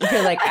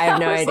 You're like, I have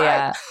no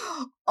idea.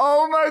 Like,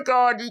 oh my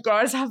God, you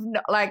guys have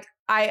no, like,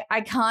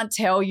 I can't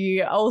tell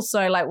you.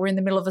 Also, like we're in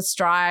the middle of a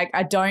strike.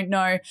 I don't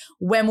know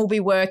when we'll be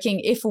working,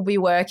 if we'll be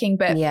working.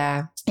 But,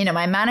 you know,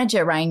 my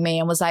manager rang me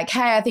and was like,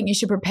 hey, I think you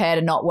should prepare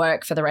to not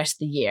work for the rest of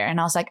the year. And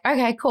I was like,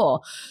 okay,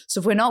 cool. So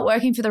if we're not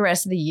working for the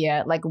rest of the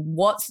year, like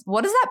what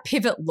does that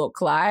pivot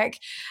look like?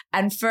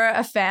 And for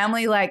a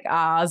family like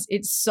ours,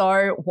 it's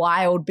so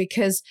wild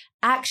because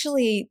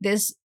actually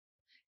there's,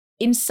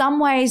 in some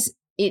ways,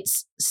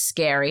 it's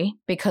scary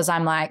because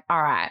I'm like,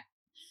 all right,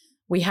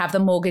 we have the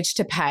mortgage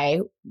to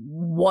pay.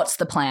 What's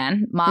the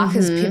plan? Mark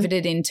has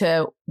pivoted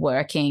into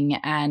working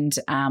and,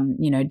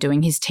 you know,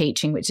 doing his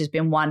teaching, which has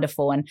been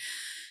wonderful. And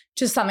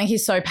just something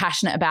he's so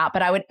passionate about.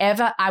 But I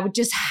would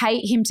just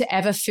hate him to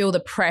ever feel the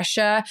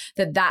pressure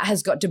that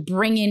has got to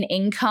bring in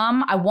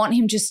income. I want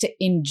him just to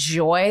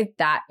enjoy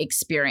that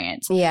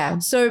experience. Yeah.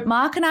 So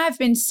Mark and I have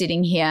been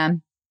sitting here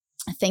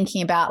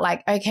thinking about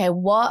like, okay,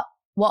 what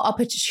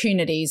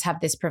opportunities have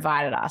this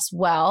provided us?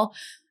 Well,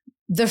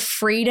 the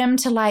freedom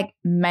to like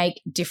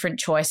make different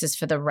choices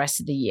for the rest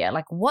of the year.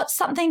 Like what's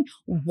something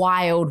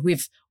wild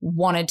we've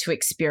wanted to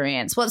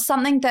experience? What's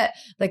something that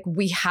like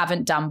we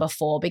haven't done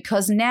before?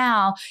 Because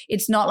now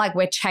it's not like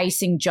we're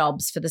chasing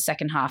jobs for the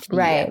second half of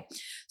the year.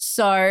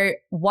 So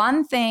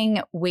one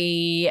thing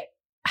we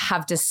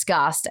have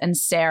discussed, and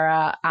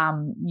Sarah,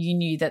 you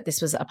knew that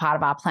this was a part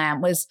of our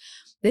plan, was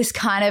this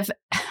kind of,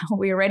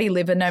 we already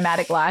live a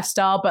nomadic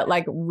lifestyle, but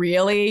like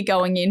really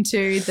going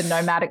into the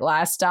nomadic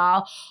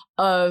lifestyle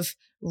of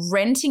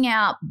renting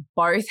out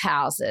both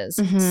houses.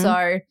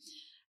 So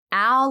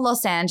our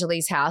Los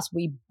Angeles house,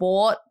 we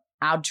bought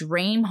our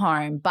dream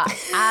home, but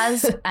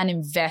as an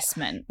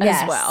investment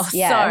as well.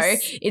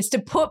 Yes. So it's to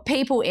put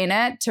people in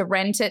it, to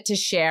rent it, to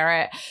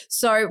share it.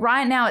 So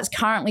right now it's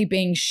currently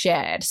being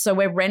shared. So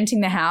we're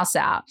renting the house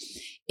out.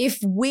 If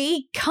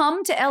we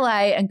come to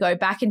LA and go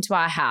back into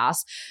our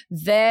house,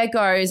 there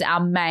goes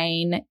our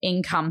main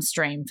income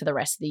stream for the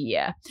rest of the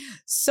year.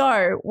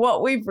 So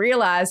what we've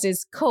realized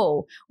is,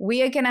 cool,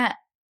 we are going to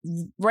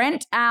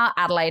rent our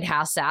Adelaide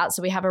house out.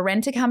 So we have a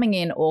renter coming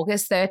in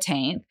August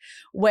 13th.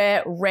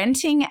 We're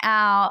renting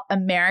our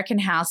American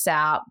house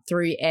out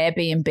through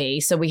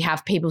Airbnb. So we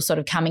have people sort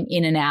of coming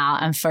in and out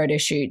and photo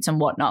shoots and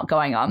whatnot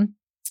going on.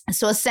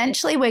 So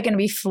essentially we're going to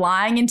be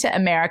flying into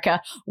America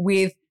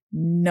with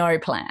no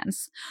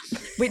plans,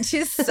 which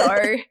is so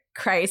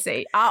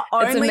crazy. Our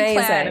only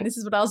plan, and this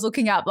is what I was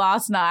looking up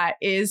last night,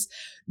 is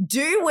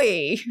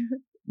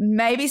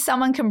maybe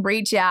someone can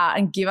reach out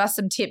and give us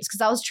some tips,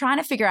 because I was trying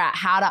to figure out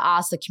how to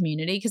ask the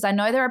community, because I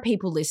know there are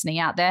people listening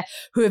out there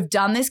who have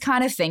done this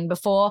kind of thing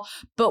before,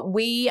 but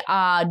we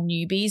are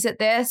newbies at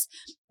this.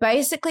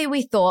 Basically,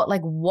 we thought,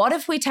 like, what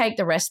if we take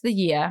the rest of the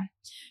year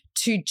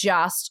to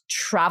just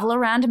travel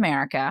around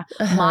America?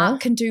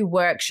 Mark can do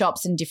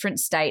workshops in different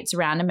states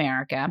around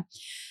America.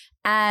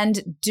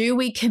 And do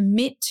we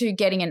commit to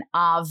getting an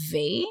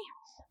RV?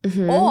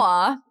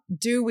 Or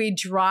do we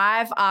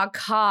drive our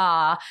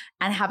car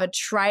and have a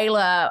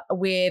trailer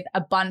with a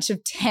bunch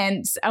of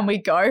tents and we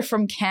go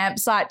from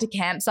campsite to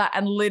campsite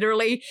and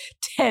literally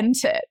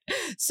tent it?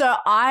 So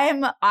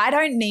I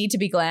don't need to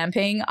be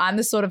glamping. I'm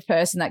the sort of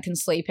person that can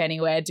sleep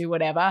anywhere, do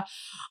whatever.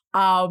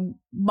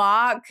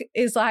 Mark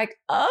is like,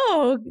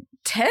 oh,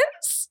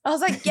 tents? I was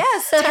like,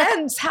 yes,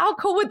 tents. How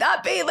cool would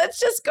that be? Let's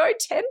just go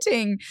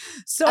tenting.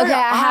 So okay,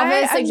 I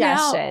have a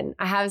suggestion.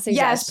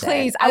 Yes,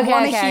 please. I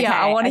want to hear.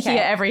 I want to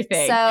hear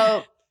everything.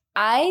 So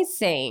I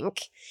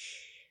think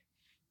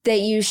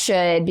that you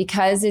should,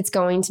 because it's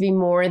going to be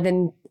more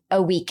than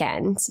a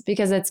weekend,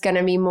 because it's going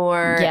to be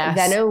more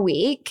than a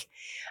week,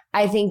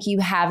 I think you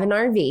have an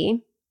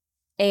RV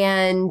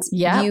and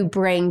you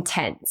bring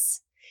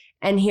tents.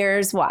 And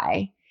here's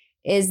why.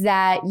 Is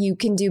that you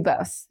can do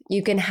both.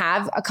 You can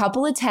have a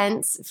couple of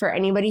tents for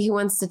anybody who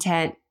wants to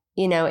tent,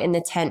 in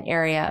the tent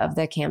area of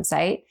the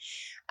campsite.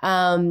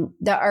 The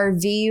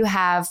RV you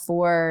have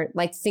for,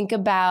 like, think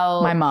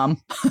about my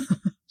mom.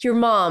 Your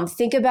mom.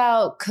 Think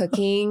about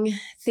cooking.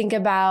 Think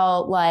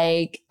about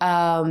like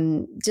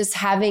just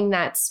having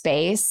that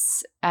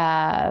space.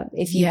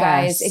 If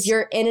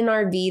you're in an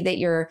RV that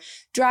you're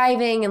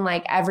driving and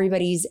like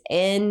everybody's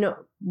in,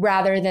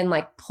 rather than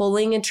like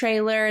pulling a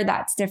trailer,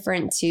 that's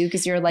different too,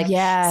 because you're like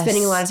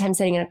spending a lot of time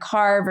sitting in a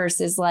car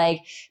versus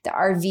like the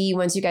RV.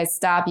 Once you guys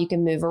stop, you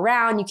can move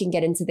around, you can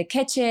get into the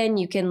kitchen,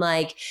 you can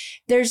like,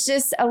 there's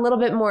just a little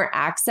bit more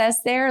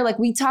access there. Like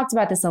we talked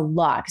about this a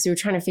lot because we were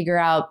trying to figure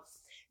out,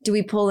 do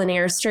we pull an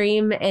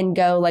Airstream and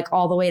go like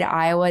all the way to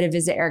Iowa to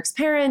visit Eric's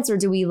parents, or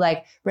do we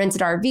like rent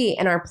an RV?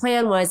 And our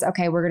plan was,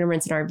 okay, we're going to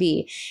rent an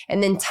RV.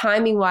 And then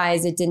timing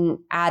wise, it didn't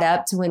add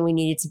up to when we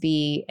needed to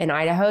be in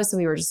Idaho. So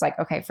we were just like,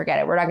 okay, forget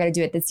it. We're not going to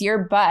do it this year.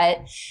 But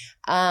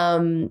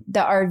the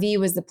RV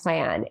was the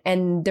plan.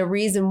 And the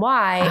reason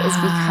why is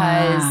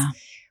because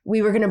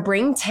we were going to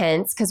bring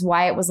tents, because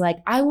Wyatt was like,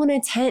 I want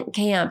a tent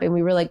camp. And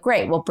we were like,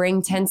 great, we'll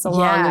bring tents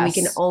along and we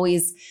can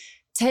always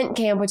tent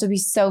camp, which will be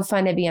so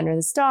fun to be under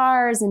the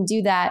stars and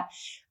do that.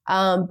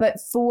 But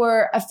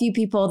for a few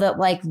people that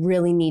like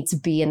really need to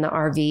be in the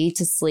RV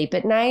to sleep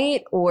at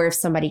night, or if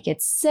somebody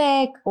gets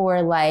sick,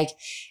 or like,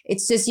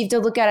 it's just, you have to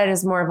look at it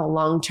as more of a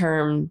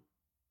long-term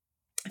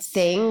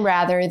thing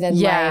rather than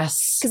like,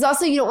 because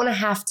also you don't want to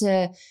have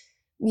to,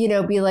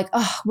 be like,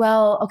 oh,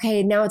 well,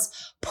 okay, now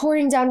it's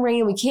pouring down rain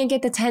and we can't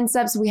get the tents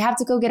up, so we have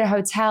to go get a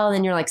hotel,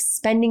 and you're like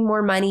spending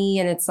more money.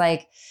 And it's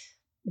like,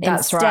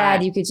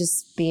 instead, you could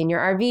just be in your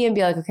RV and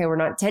be like, okay, we're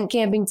not tent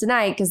camping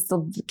tonight because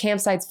the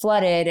campsite's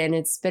flooded and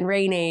it's been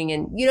raining,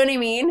 and you know what I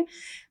mean?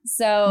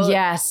 So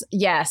yes.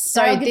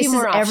 So I'll give this you is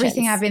more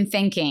everything options. I've been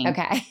thinking.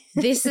 Okay.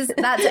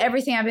 That's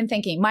everything I've been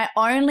thinking. My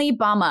only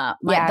bummer,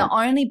 the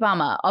only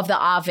bummer of the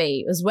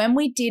RV was when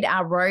we did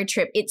our road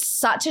trip. It's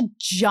such a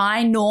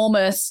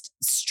ginormous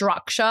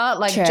structure,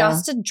 like True.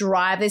 just to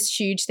drive this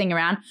huge thing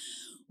around.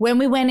 When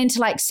we went into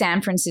like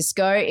San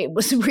Francisco, it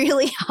was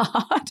really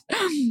hard.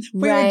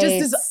 We were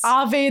just this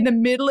RV in the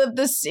middle of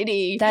the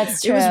city.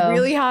 That's true. It was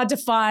really hard to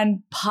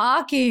find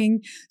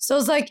parking. So I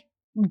was like,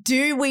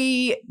 do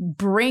we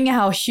bring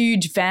our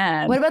huge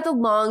van? What about the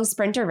long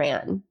Sprinter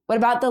van? What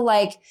about the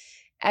like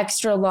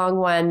extra long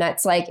one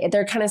that's like,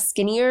 they're kind of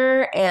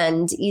skinnier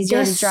and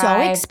easier to drive?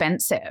 They're so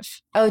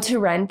expensive. Oh, to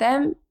rent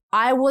them?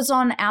 I was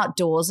on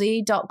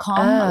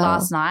outdoorsy.com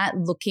last night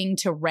looking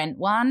to rent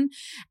one,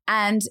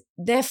 and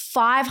they're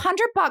 $500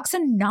 a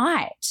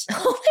night.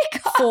 Oh my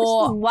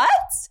gosh. What?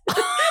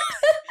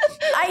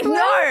 I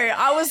know.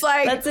 I was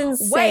like, that's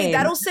insane. Wait,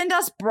 that'll send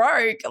us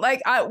broke.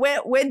 Like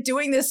we're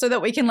doing this so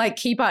that we can like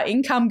keep our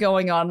income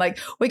going on. Like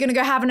we're going to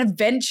go have an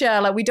adventure.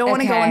 Like we don't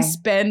want to go and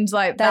spend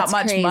like that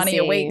much money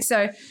a week.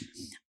 So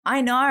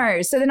I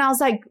know. So then I was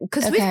like,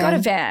 because we've got a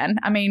van.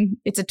 I mean,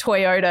 it's a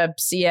Toyota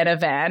Sienna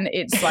van.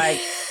 It's like,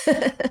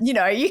 you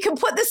know, you can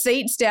put the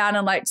seats down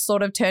and like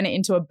sort of turn it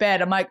into a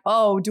bed. I'm like,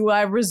 oh, do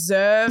I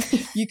reserve?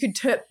 You could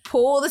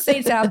pull the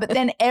seats down, but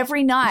then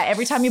every night,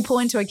 every time you pull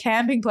into a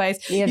camping place,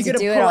 you got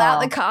to pull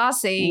out the car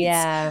seats.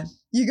 Yeah.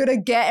 You got to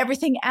get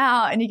everything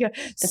out, and you go.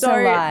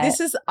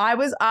 I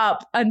was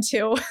up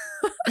until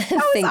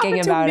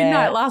thinking about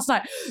midnight it last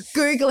night,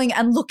 Googling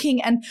and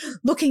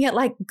looking at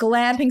like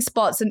glamping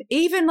spots, and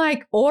even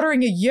like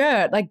ordering a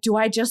yurt. Like, do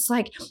I just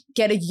like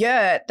get a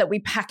yurt that we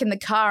pack in the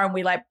car and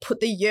we like put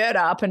the yurt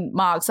up? And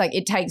Mark's like,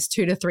 it takes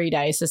 2 to 3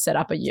 days to set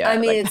up a yurt. I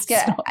mean, like,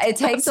 it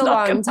takes a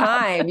long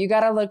time. You got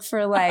to look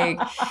for like,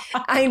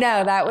 I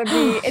know that would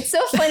be. It's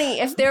so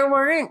funny if there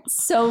weren't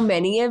so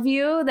many of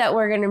you that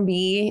were going to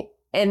be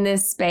in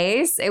this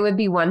space, it would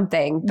be one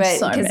thing, but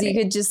because you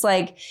could just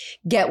like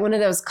get one of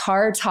those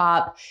car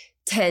top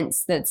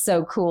tents that's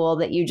so cool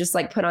that you just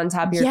like put on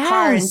top of your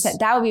car and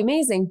that would be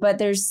amazing. But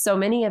there's so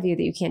many of you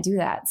that you can't do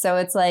that. So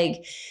it's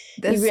like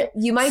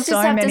you might just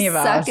have to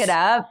suck it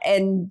up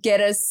and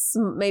get a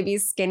maybe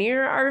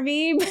skinnier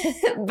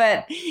RV,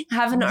 but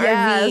have an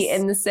RV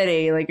in the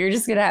city. Like you're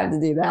just going to have to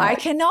do that. I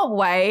cannot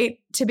wait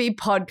to be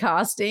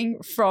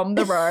podcasting from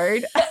the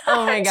road.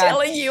 Oh my God.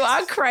 Telling you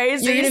our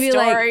crazy You're gonna be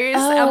stories.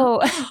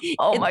 Like,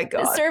 oh my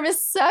God. The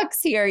service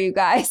sucks here, you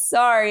guys.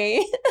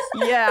 Sorry.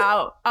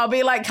 Yeah. I'll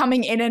be like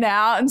coming in and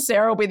out, and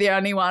Sarah will be the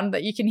only one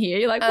that you can hear.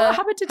 You're like, what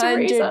happened to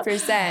Teresa?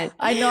 100%.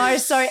 I know.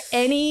 So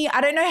I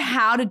don't know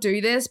how to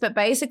do this, but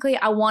basically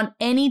I want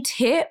any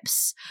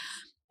tips,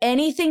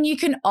 anything you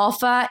can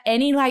offer,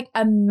 any like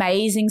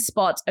amazing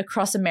spots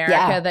across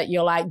America that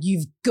you're like,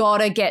 you've got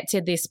to get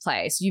to this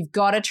place. You've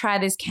got to try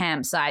this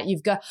campsite.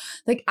 You've got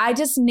like, I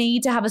just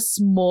need to have a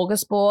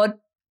smorgasbord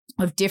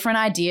of different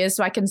ideas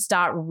so I can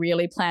start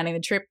really planning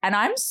the trip. And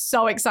I'm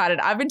so excited.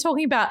 I've been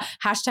talking about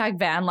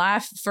 #van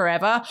life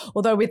forever.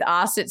 Although with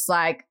us, it's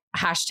like,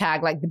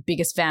 hashtag like the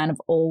biggest fan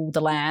of all the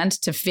land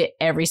to fit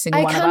every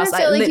single one of us.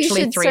 Like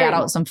literally 3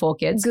 adults and 4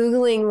 kids.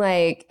 Googling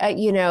like,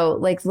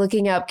 like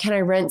looking up, can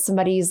I rent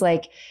somebody's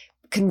like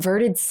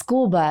converted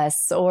school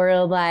bus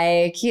or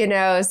like,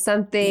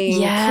 something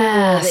cool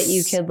that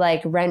you could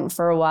like rent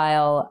for a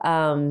while.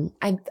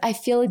 I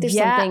feel like there's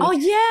something. Oh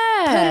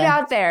yeah. Put it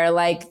out there.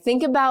 Like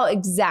think about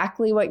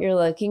exactly what you're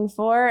looking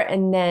for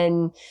and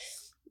then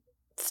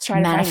try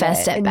to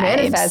manifest it,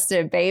 manifest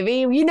it,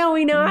 baby. We know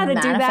how to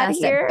do that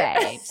here.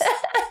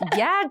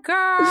 Yeah,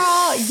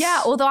 girl.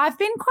 Yeah. Although I've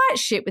been quite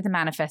shit with the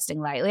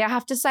manifesting lately. I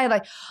have to say,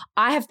 like,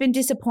 I have been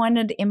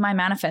disappointed in my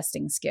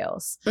manifesting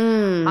skills.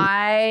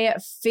 I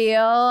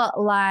feel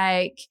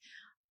like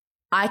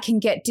I can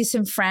get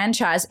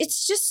disenfranchised.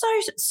 It's just so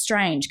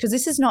strange because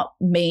this is not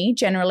me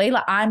generally.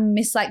 Like I'm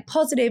Miss like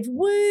positive,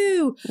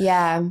 woo.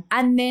 Yeah.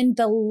 And then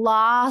the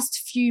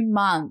last few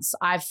months,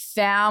 I've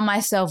found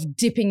myself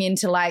dipping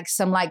into like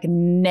some like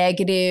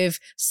negative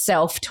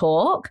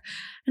self-talk.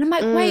 And I'm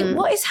like, wait,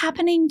 what is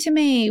happening to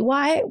me?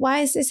 Why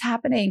is this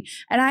happening?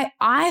 And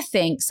I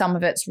think some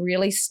of it's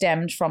really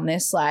stemmed from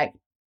this like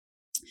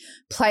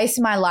place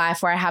in my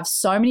life where I have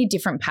so many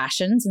different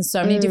passions and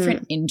so many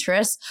different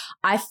interests.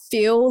 I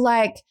feel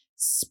like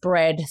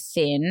spread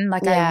thin.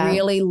 Like I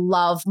really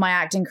love my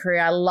acting career.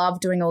 I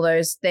love doing all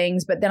those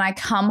things. But then I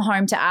come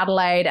home to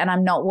Adelaide and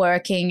I'm not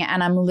working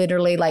and I'm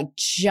literally like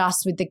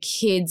just with the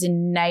kids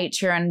in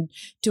nature and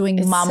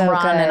doing mum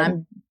run and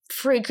I'm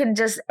freaking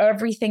just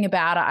everything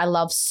about it I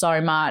love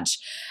so much.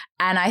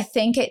 And I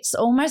think it's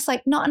almost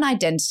like not an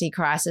identity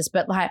crisis,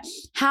 but like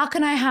how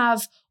can I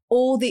have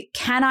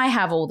can I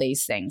have all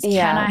these things?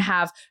 Yeah. Can I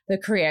have the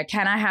career?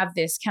 Can I have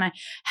this?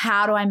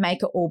 How do I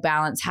make it all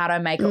balance? How do I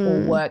make it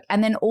all work?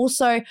 And then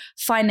also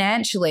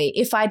financially,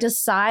 if I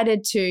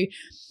decided to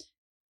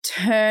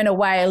turn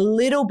away a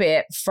little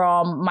bit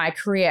from my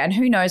career, and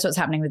who knows what's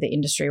happening with the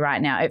industry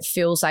right now, it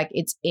feels like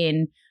it's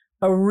in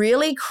a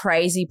really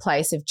crazy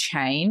place of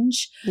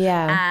change.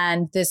 Yeah.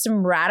 And there's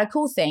some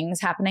radical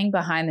things happening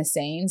behind the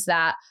scenes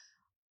that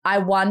I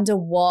wonder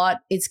what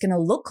it's going to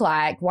look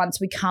like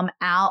once we come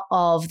out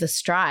of the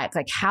strike,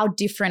 like how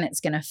different it's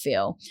going to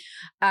feel.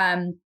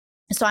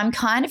 So I'm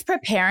kind of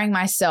preparing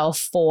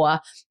myself for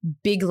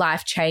big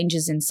life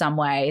changes in some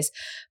ways.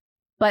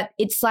 But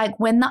it's like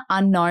when the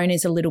unknown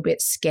is a little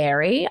bit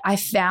scary, I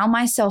found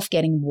myself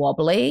getting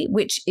wobbly,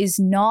 which is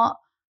not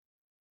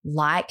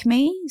like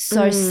me.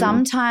 So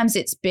sometimes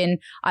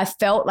I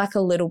felt like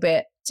a little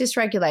bit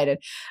dysregulated.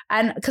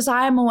 And because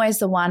I am always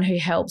the one who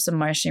helps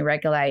emotionally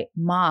regulate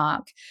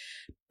Mark.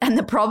 And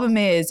the problem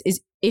is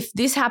if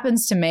this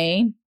happens to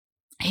me,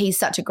 he's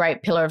such a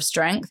great pillar of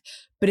strength.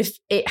 But if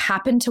it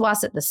happened to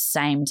us at the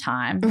same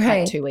time,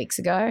 like 2 weeks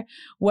ago,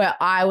 where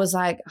I was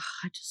like,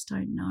 I just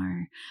don't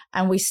know.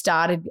 And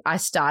I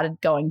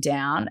started going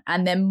down,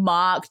 and then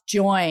Mark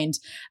joined.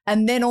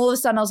 And then all of a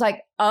sudden I was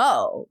like,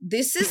 oh,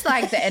 this is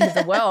like the end of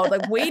the world.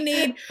 Like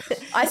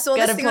I saw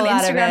this thing on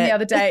Instagram the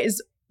other day is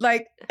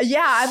like,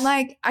 I'm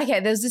like,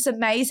 okay, there's this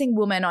amazing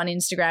woman on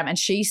Instagram, and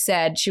she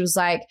was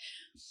like,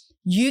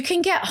 you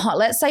can get home.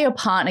 Let's say your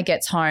partner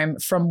gets home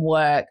from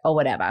work or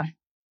whatever,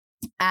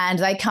 and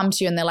they come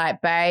to you and they're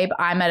like, babe,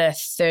 I'm at a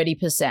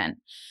 30%.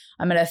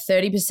 I'm at a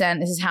 30%.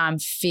 This is how I'm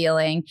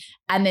feeling.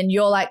 And then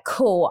you're like,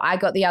 cool, I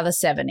got the other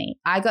 70.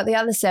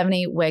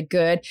 We're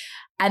good.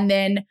 And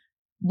then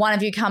one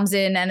of you comes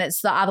in and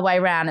it's the other way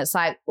around. It's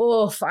like,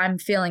 oof, I'm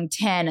feeling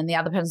 10. And the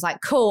other person's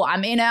like, cool,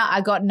 I'm in it.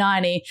 I got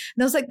 90.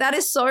 And I was like, that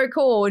is so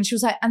cool. And she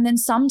was like, and then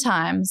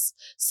sometimes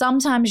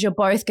you're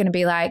both going to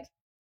be like,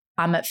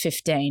 I'm at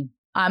 15.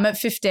 I'm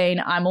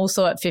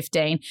also at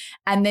 15.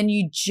 And then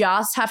you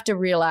just have to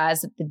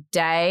realize that the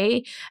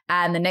day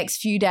and the next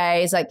few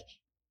days, like,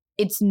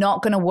 it's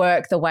not going to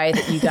work the way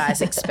that you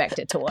guys expect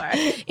it to work.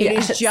 You're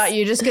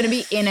just going to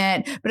be in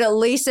it. But at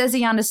least there's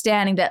the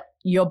understanding that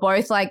you're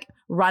both like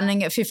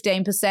running at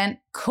 15%.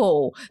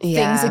 Cool.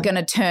 Yeah. Things are going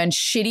to turn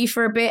shitty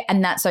for a bit,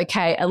 and that's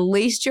okay. At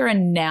least you're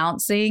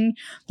announcing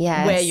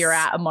where you're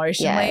at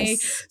emotionally.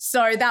 Yes.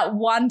 So that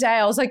one day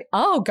I was like,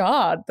 oh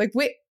God, like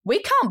we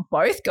can't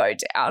both go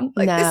down.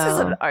 Like, this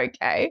isn't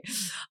okay.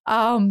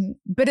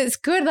 But it's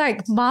good.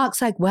 Like,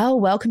 Mark's like, well,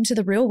 welcome to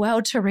the real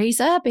world,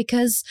 Teresa,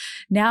 because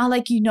now,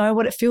 like, you know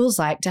what it feels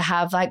like to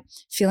have like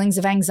feelings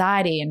of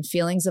anxiety and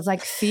feelings of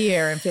like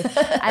fear.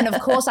 And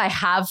of course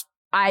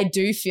I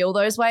do feel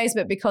those ways,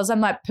 but because I'm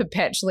like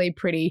perpetually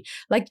pretty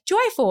like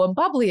joyful and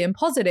bubbly and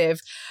positive,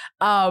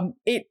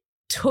 it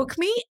took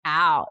me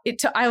out.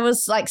 I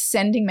was like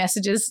sending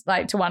messages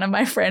like to one of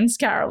my friends,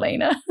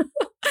 Carolina,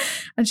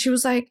 and she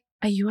was like,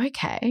 are you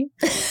okay?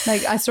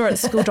 Like, I saw her at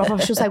school drop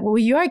off. She was like, well, were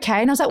you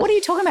okay? And I was like, what are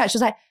you talking about? She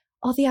was like,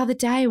 oh, the other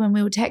day when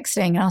we were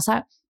texting. And I was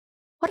like,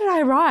 what did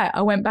I write?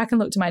 I went back and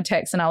looked at my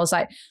text and I was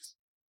like,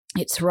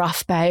 it's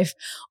rough, babe.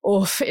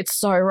 Oof, it's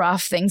so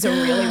rough. Things are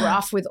really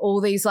rough with all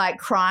these like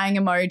crying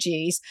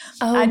emojis.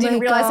 Oh, I didn't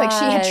realize like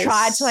she had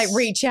tried to like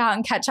reach out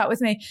and catch up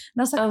with me. And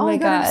I was like, oh my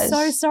God, I'm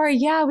so sorry.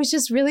 Yeah, I was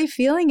just really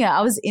feeling it.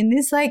 I was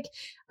in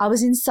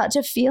such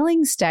a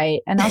feeling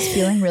state and I was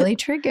feeling really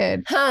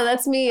triggered.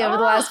 That's me over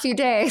the last few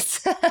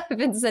days. I've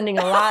been sending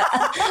a lot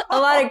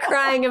of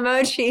crying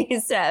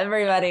emojis to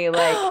everybody.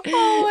 Like,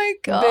 oh my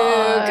God. Boo,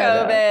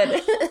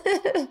 COVID.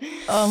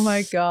 Oh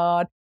my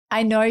God.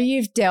 I know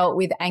you've dealt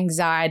with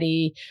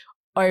anxiety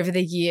over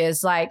the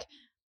years. Like,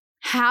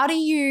 how do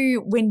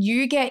you, when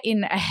you get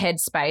in a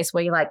headspace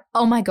where you're like,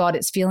 oh my God,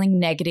 it's feeling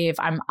negative,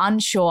 I'm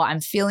unsure, I'm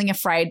feeling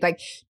afraid, like,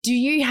 do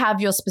you have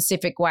your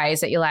specific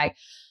ways that you're like,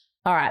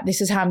 all right,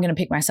 this is how I'm going to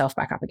pick myself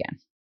back up again?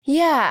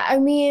 Yeah, I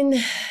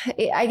mean,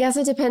 I guess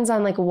it depends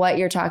on like what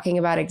you're talking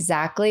about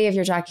exactly. If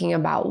you're talking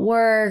about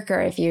work or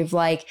if you've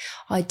like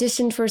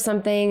auditioned for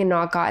something and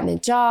not gotten a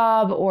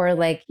job, or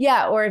like,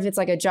 or if it's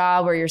like a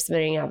job where you're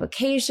submitting an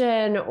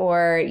application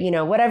or, you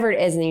know, whatever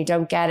it is and you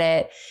don't get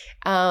it.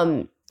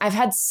 I've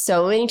had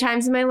so many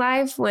times in my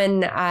life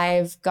when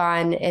I've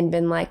gone and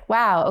been like,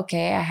 wow,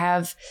 okay, I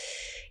have,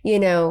 you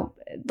know,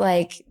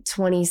 like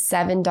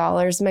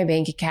 $27 in my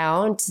bank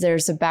account.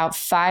 There's about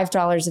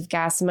 $5 of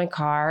gas in my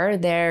car.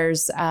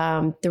 There's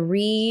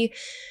 3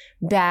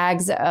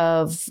 bags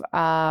of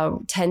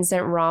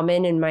 10-cent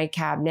ramen in my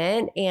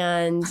cabinet.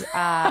 And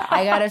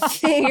I got to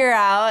figure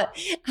out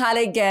how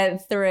to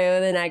get through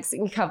the next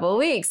couple of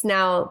weeks.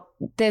 Now,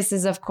 this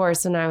is, of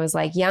course, when I was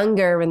like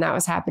younger when that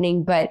was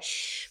happening, but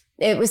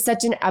it was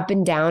such an up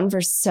and down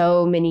for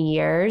so many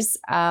years.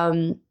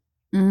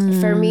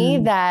 For me,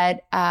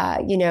 that,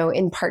 you know,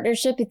 in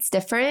partnership, it's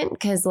different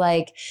because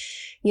like,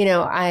 you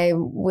know, I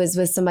was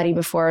with somebody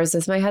before I was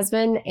with my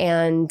husband,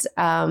 and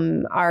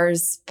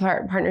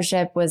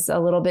partnership was a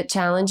little bit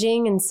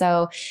challenging. And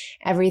so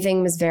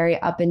everything was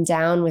very up and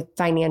down with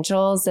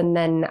financials. And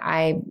then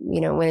I,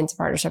 you know, went into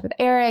partnership with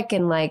Eric,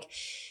 and like,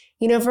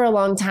 you know, for a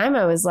long time,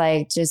 I was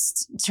like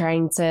just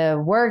trying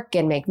to work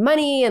and make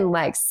money and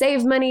like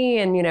save money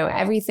and, you know,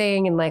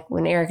 everything. And like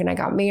when Eric and I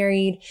got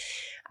married,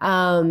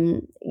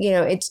 you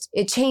know,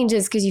 it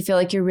changes because you feel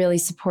like you're really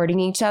supporting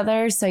each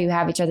other. So you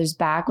have each other's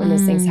back when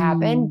those things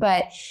happen.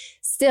 But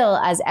still,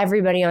 as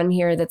everybody on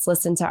here that's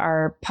listened to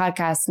our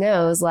podcast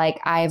knows, like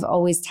I've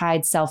always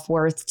tied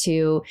self-worth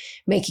to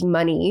making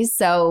money.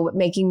 So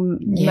making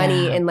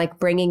money and like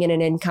bringing in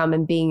an income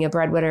and being a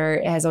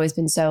breadwinner has always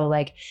been so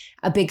like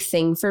a big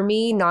thing for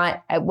me.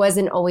 It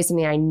wasn't always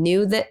something I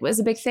knew that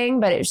was a big thing,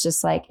 but it was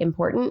just like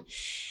important.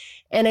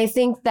 And I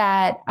think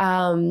that,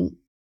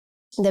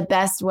 the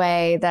best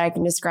way that I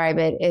can describe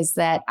it is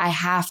that I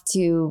have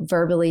to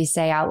verbally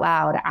say out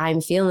loud,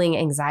 I'm feeling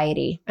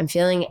anxiety. I'm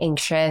feeling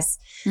anxious.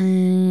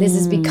 This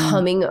is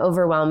becoming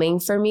overwhelming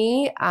for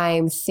me.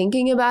 I'm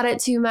thinking about it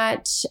too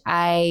much.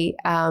 I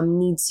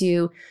need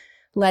to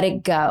let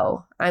it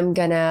go. I'm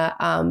going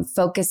to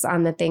focus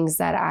on the things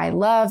that I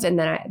love and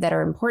that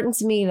are important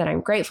to me, that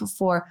I'm grateful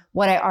for,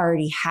 what I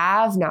already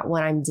have, not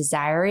what I'm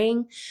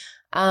desiring.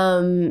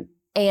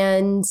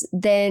 And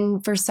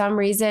then for some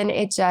reason,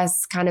 it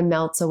just kind of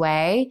melts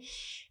away.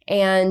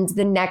 And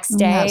the next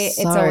day,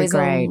 it's always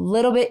a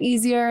little bit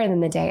easier. And then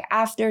the day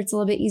after, it's a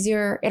little bit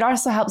easier. It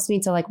also helps me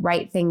to like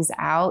write things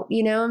out,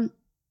 you know?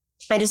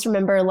 I just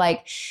remember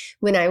like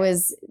when I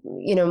was,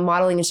 you know,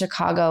 modeling in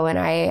Chicago and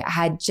I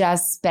had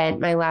just spent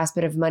my last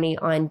bit of money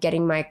on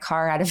getting my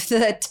car out of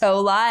the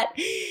tow lot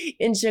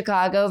in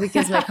Chicago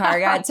because my car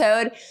got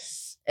towed.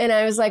 And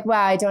I was like,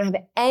 wow, I don't have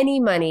any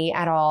money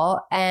at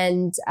all.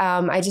 And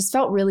I just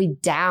felt really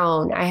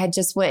down. I had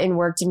just went and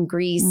worked in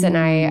Greece and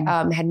I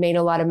had made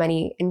a lot of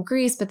money in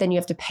Greece, but then you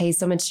have to pay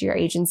so much to your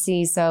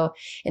agency. So,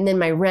 and then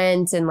my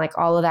rent and like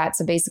all of that.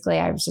 So basically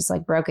I was just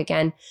like broke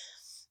again.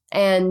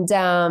 And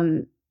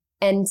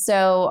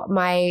so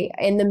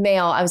in the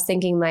mail, I was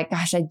thinking like,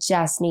 gosh, I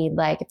just need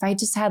like, if I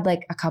just had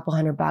like a couple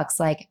 $100,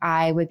 like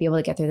I would be able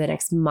to get through the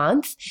next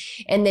month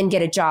and then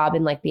get a job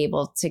and like be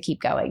able to keep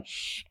going.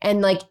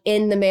 And like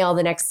in the mail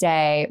the next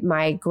day,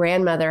 my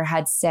grandmother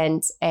had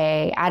sent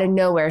out of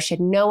nowhere. She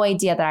had no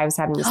idea that I was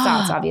having these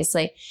thoughts,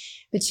 obviously,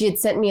 but she had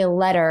sent me a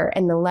letter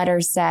and the letter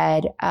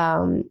said,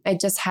 I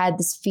just had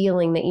this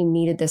feeling that you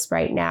needed this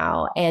right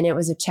now. And it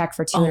was a check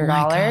for $200. Oh my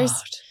God.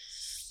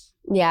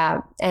 Yeah.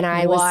 And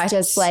I was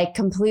just like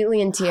completely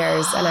in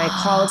tears and I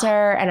called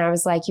her and I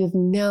was like, you have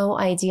no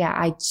idea.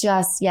 I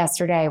just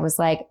yesterday was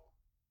like,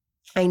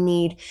 I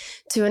need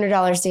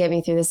 $200 to get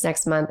me through this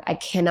next month. I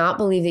cannot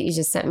believe that you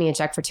just sent me a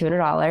check for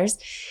 $200.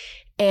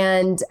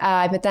 And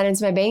I put that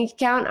into my bank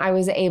account. I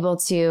was able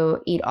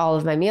to eat all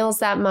of my meals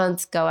that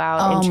month, go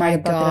out and try to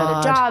book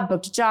another job,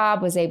 booked a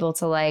job, was able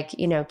to like,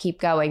 you know, keep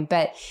going.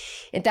 But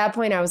at that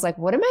point I was like,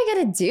 what am I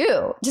going to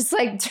do? Just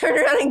like turn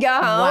around and go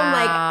home. Wow.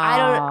 Like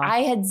I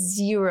had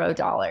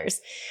 $0.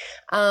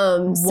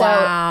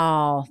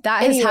 Wow.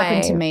 That has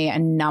happened to me a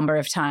number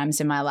of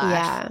times in my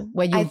life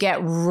where you get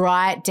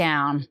right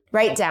down.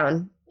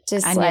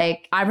 Just and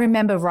like, I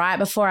remember right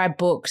before I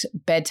booked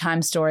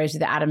Bedtime Stories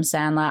with Adam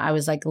Sandler, I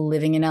was like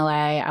living in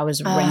LA. I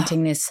was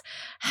renting this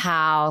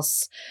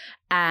house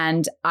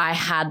and I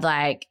had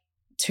like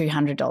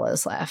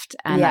 $200 left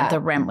and the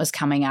rent was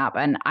coming up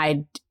and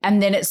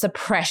then it's the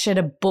pressure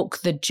to book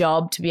the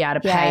job to be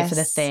able to pay for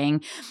the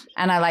thing.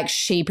 And I like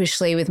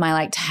sheepishly with my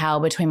like tail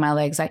between my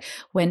legs, like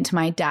went to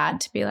my dad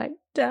to be like,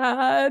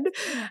 Dad,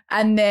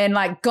 and then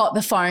like got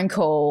the phone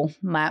call,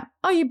 like,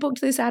 oh, you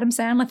booked this Adam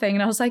Sandler thing.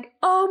 And I was like,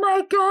 oh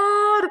my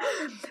God.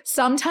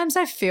 Sometimes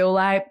I feel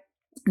like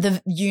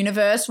the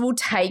universe will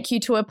take you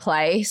to a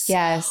place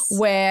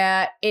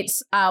where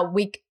it's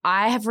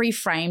I have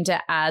reframed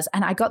it as,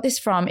 and I got this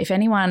from, if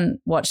anyone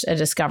watched A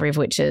Discovery of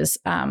Witches,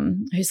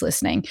 who's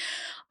listening,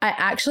 I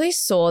actually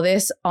saw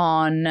this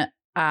on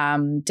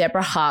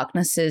Deborah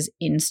Harkness's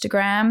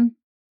Instagram,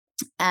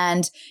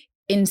 and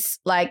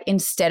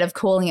instead of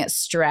calling it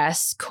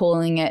stress,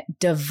 calling it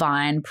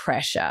divine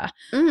pressure.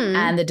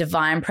 And the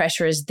divine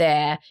pressure is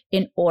there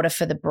in order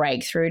for the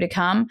breakthrough to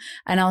come.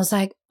 And I was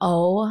like,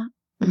 oh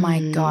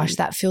my gosh,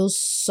 that feels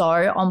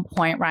so on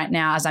point right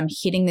now as I'm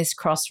hitting this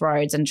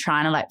crossroads and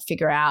trying to like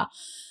figure out,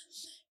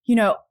 you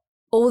know,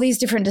 all these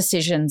different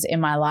decisions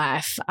in my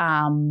life.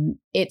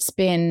 It's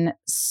been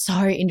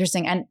so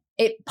interesting. And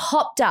it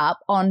popped up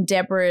on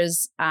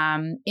Deborah's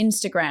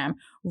Instagram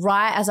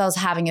right as I was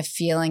having a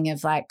feeling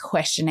of like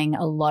questioning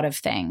a lot of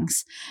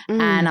things.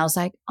 And I was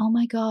like, oh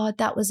my God,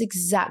 that was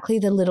exactly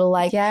the little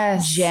like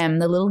gem,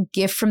 the little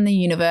gift from the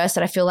universe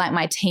that I feel like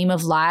my team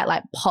of light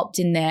like popped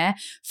in there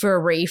for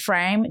a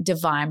reframe,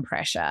 divine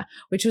pressure,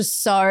 which was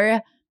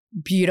so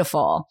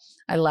beautiful.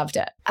 I loved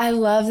it. I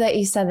love that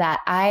you said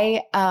that.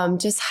 I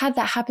just had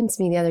that happen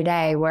to me the other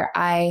day where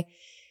I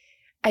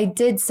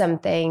did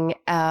something.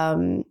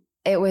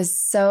 It was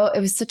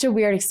such a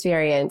weird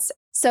experience.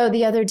 So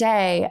the other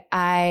day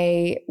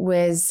I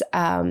was,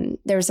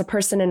 there was a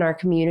person in our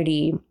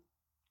community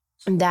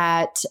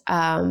that,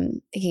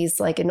 he's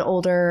like an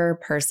older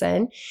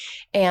person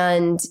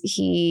and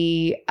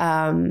he,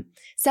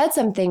 said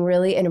something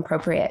really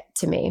inappropriate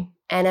to me.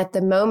 And at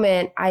the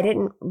moment I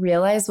didn't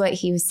realize what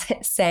he was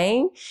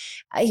saying.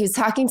 He was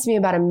talking to me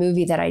about a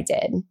movie that I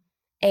did.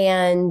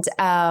 And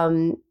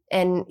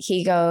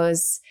he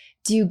goes,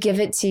 do you give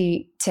it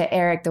to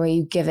Eric the way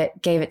you gave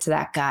it to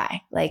that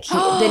guy? Like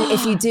then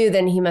if you do,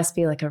 then he must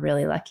be like a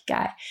really lucky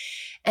guy.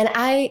 And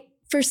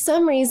for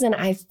some reason,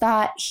 I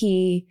thought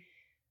he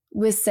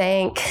was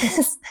saying,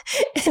 'cause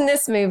in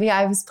this movie,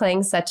 I was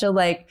playing such a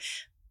like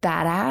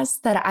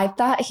badass that I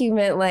thought he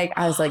meant like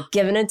I was like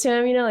giving it to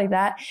him, you know, like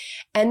that.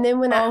 And then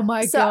when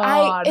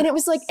God. And it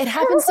was like, it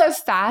happened so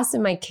fast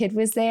and my kid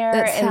was there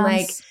That and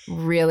like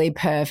really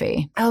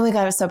pervy. Oh my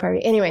God, it was so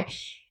perfect. Anyway,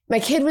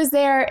 my kid was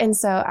there. And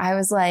so I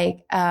was like,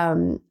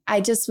 I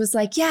just was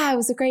like, yeah, it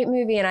was a great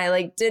movie. And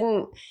I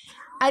didn't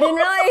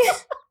really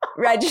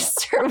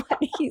register what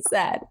he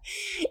said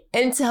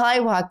until I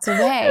walked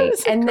away.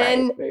 And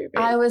then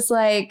I was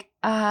like,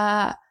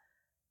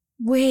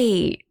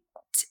 wait,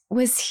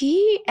 was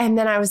he? And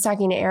then I was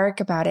talking to Eric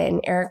about it and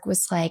Eric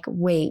was like,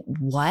 wait,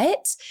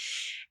 what?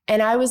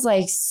 And I was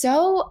like,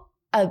 so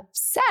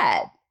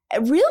upset,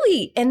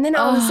 really. And then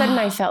all of a sudden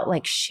I felt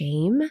like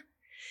shame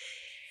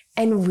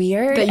and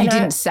weird. That you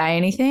didn't say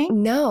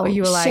anything? No. Or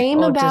you were like,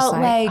 shame about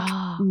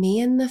like me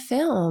in the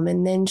film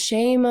and then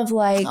shame of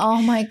like,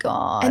 oh my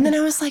God. And then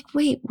I was like,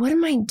 wait, what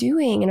am I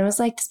doing? And I was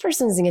like, this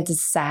person doesn't get to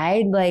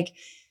decide. Like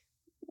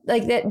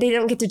that they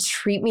don't get to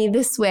treat me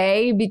this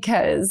way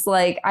because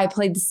like I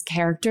played this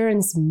character in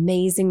this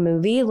amazing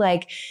movie.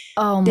 Like,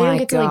 they don't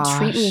get to like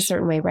treat me a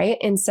certain way. Right.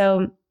 And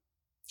so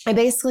I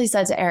basically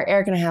said to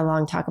Eric and I had a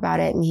long talk about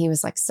it and he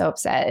was like so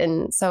upset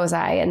and so was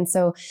I. And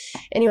so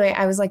anyway,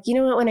 I was like, you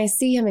know what, when I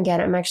see him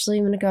again, I'm actually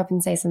going to go up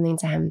and say something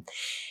to him.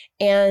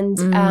 And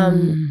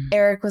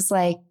Eric was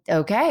like,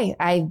 okay,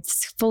 I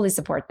fully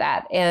support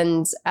that.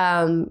 And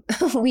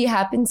we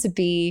happened to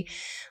be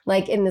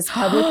like in this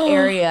public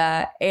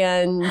area.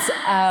 And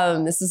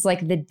this is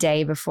like the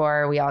day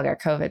before we all got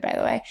COVID, by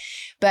the way.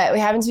 But we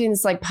happened to be in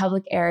this like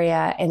public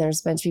area and there's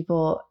a bunch of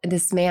people.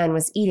 This man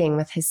was eating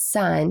with his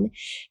son.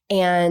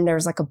 And there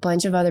was like a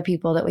bunch of other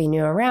people that we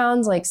knew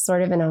around, like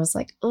sort of. And I was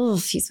like, oh,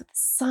 he's with his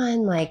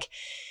son. Like,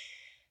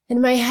 in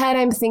my head,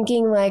 I'm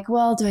thinking like,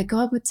 well, do I go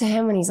up to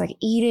him when he's like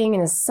eating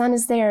and his son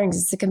is there? And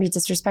is it going to be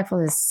disrespectful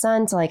to his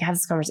son to like have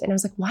this conversation? And I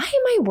was like, why am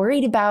I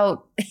worried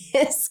about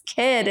his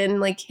kid and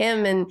like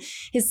him and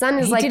his son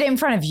is like. He did it in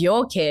front of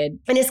your kid.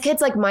 And his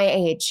kid's like my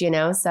age, you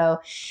know? So,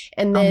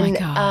 and then, oh my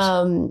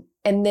gosh.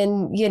 And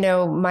then, you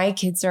know, my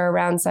kids are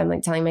around. So I'm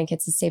like telling my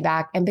kids to stay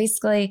back. And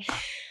basically,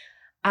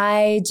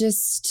 I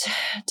just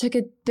took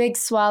a big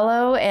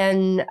swallow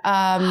and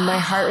my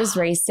heart was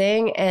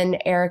racing and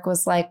Eric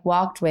was like,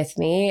 walked with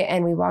me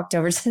and we walked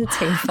over to the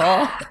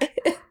table.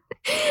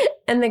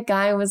 And the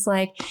guy was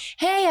like,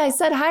 hey, I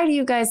said hi to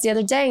you guys the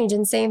other day and you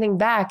didn't say anything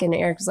back. And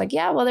Eric was like,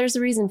 yeah, well, there's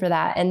a reason for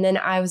that. And then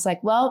I was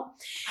like, well,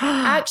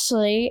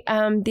 actually,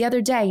 the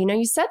other day, you know,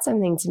 you said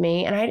something to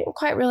me and I didn't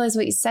quite realize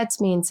what you said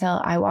to me until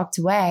I walked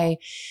away.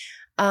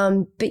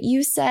 But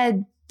you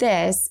said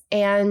this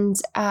and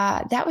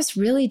that was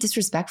really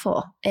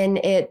disrespectful and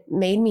it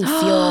made me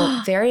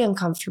feel very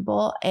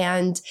uncomfortable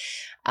and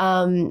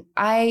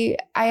I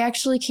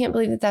actually can't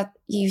believe that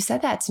you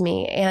said that to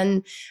me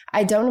and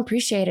I don't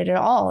appreciate it at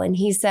all. And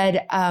he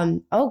said,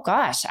 oh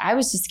gosh, I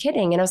was just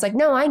kidding. And I was like,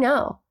 no, I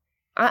know.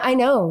 I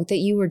know that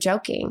you were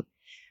joking,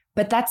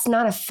 but that's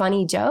not a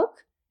funny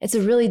joke. It's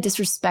a really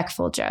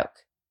disrespectful joke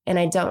and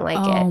I don't like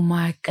it. Oh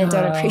my God.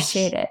 I don't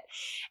appreciate it.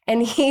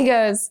 And he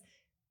goes,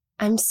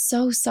 I'm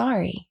so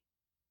sorry.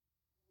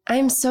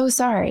 I'm so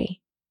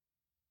sorry.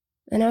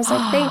 And I was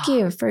like, thank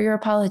you for your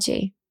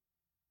apology.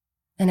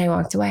 And I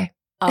walked away.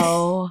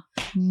 Oh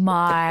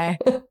my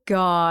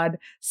God.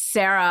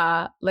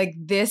 Sarah, like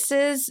this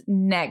is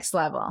next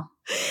level.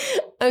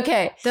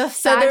 Okay. The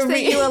fact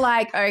that you were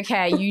like,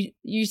 okay,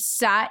 you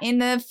sat in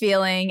the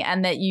feeling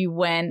and that you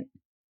went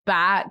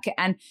back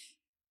and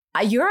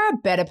you're a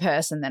better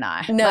person than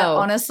I. No. Like,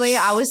 honestly,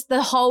 I was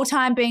the whole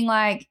time being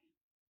like,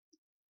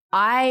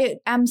 I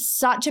am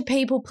such a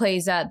people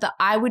pleaser that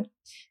I would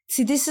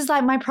see. This is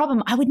like my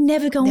problem. I would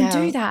never go and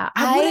do that.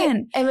 I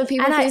wouldn't. I'm a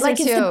people pleaser like,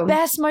 too. It's the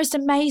best, most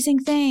amazing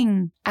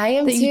thing. I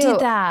am that too. You did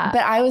that.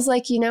 But I was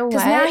like, you know what?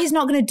 Because now he's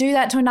not going to do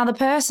that to another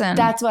person.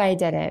 That's why I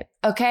did it.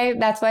 Okay,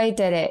 that's why I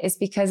did it. It's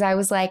because I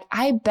was like,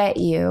 I bet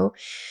you,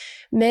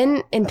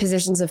 men in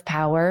positions of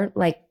power,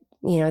 like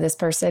you know this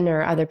person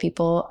or other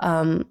people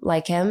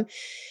like him.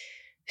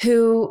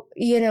 Who,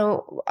 you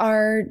know,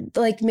 are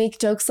like make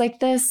jokes like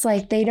this.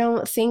 Like they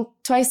don't think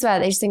twice about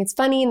it. They just think it's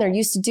funny and they're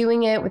used to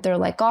doing it with their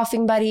like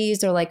golfing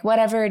buddies or like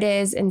whatever it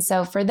is. And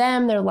so for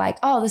them, they're like,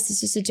 oh, this is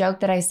just a joke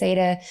that I say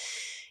to,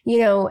 you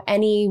know,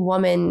 any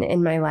woman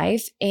in my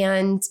life.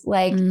 And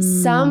like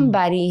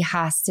somebody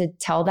has to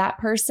tell that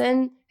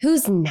person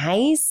who's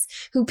nice,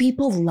 who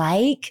people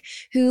like,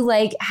 who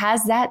like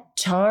has that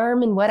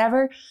charm and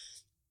whatever.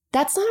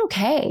 That's not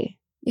okay.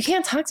 You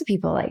can't talk to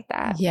people like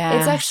that. Yeah,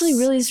 it's actually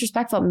really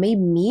disrespectful. It made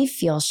me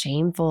feel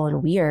shameful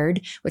and weird,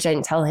 which I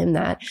didn't tell him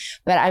that.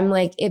 But I'm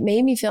like, it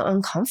made me feel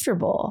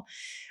uncomfortable.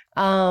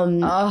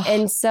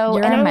 And so,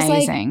 you're and I amazing.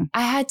 was like,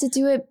 I had to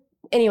do it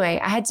anyway.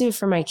 I had to do it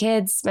for my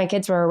kids. My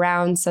kids were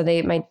around, so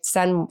my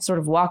son sort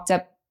of walked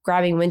up,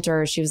 grabbing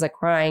Winter. She was like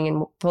crying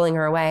and pulling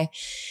her away.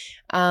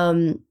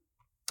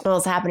 what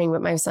was happening.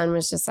 But my son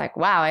was just like,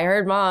 wow, I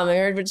heard mom. I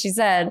heard what she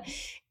said.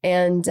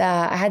 And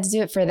I had to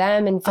do it for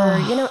them and for,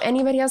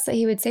 anybody else that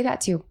he would say that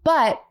to.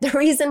 But the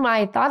reason why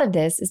I thought of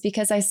this is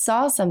because I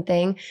saw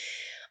something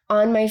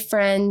on my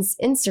friend's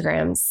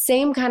Instagram,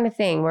 same kind of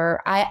thing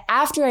where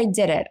after I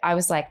did it, I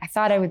was like, I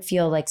thought I would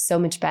feel like so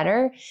much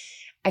better.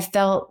 I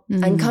felt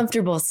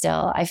uncomfortable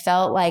still. I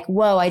felt like,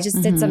 whoa, I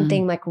just did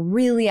something like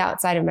really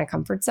outside of my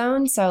comfort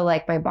zone. So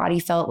like my body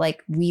felt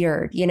like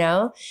weird,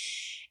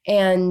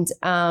 And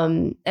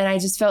I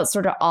just felt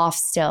sort of off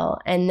still.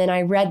 And then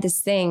I read this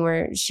thing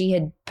where she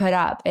had put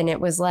up, and it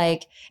was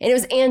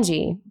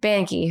Angie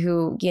Banke,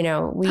 who,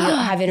 we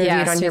have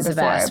interviewed on here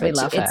before. We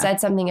love her. It said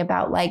something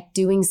about like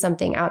doing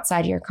something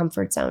outside of your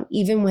comfort zone,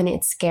 even when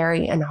it's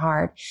scary and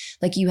hard,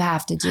 like you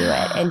have to do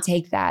it and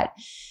take that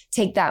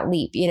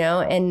leap,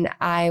 And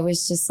I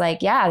was just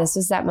like, yeah, this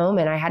was that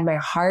moment. I had my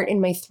heart in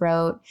my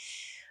throat.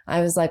 I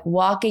was like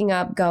walking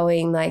up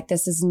going like,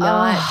 this is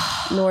not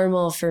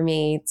normal for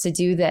me to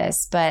do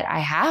this, but I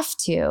have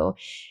to.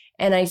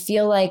 And I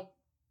feel like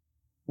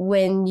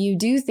when you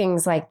do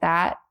things like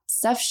that,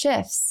 stuff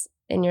shifts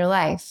in your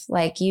life.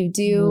 Like you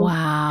do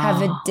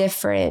have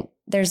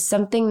there's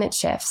something that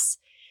shifts.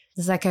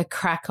 There's like a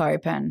crack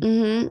open.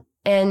 Mm-hmm.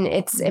 And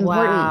it's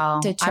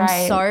important to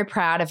try. I'm so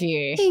proud of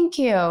you. Thank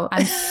you.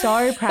 I'm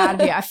so proud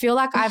of you. I feel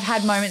like I've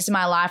had moments in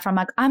my life where I'm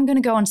like, I'm going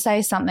to go and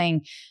say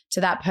something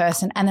to that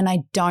person, and then I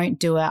don't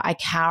do it. I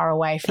cower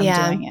away from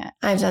doing it.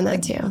 I've done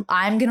that too.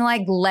 I'm going to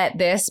like let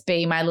this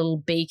be my little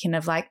beacon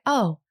of like,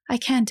 oh, I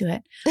can do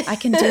it. I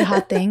can do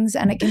hard things,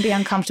 and it can be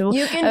uncomfortable.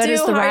 You can do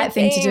the right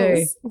thing to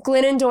do.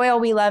 Glennon Doyle,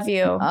 we love you.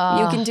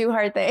 You can do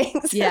hard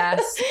things.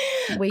 Yes,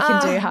 we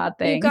can do hard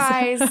things. You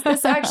guys,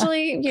 this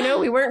actually,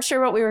 we weren't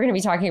sure what we were going to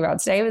be talking about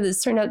today, but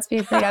this turned out to be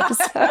a great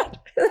episode.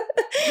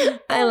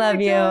 I love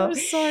you. God,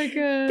 so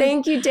good.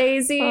 Thank you,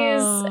 daisies.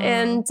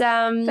 And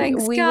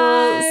thanks, we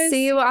guys. will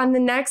see you on the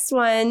next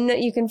one.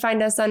 You can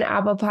find us on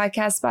Apple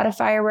Podcasts,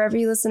 Spotify, or wherever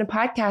you listen to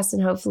podcasts.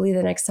 And hopefully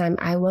the next time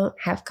I won't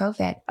have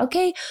COVID.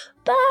 Okay.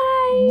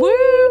 Bye.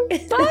 Woo.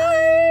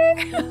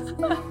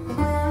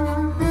 Bye.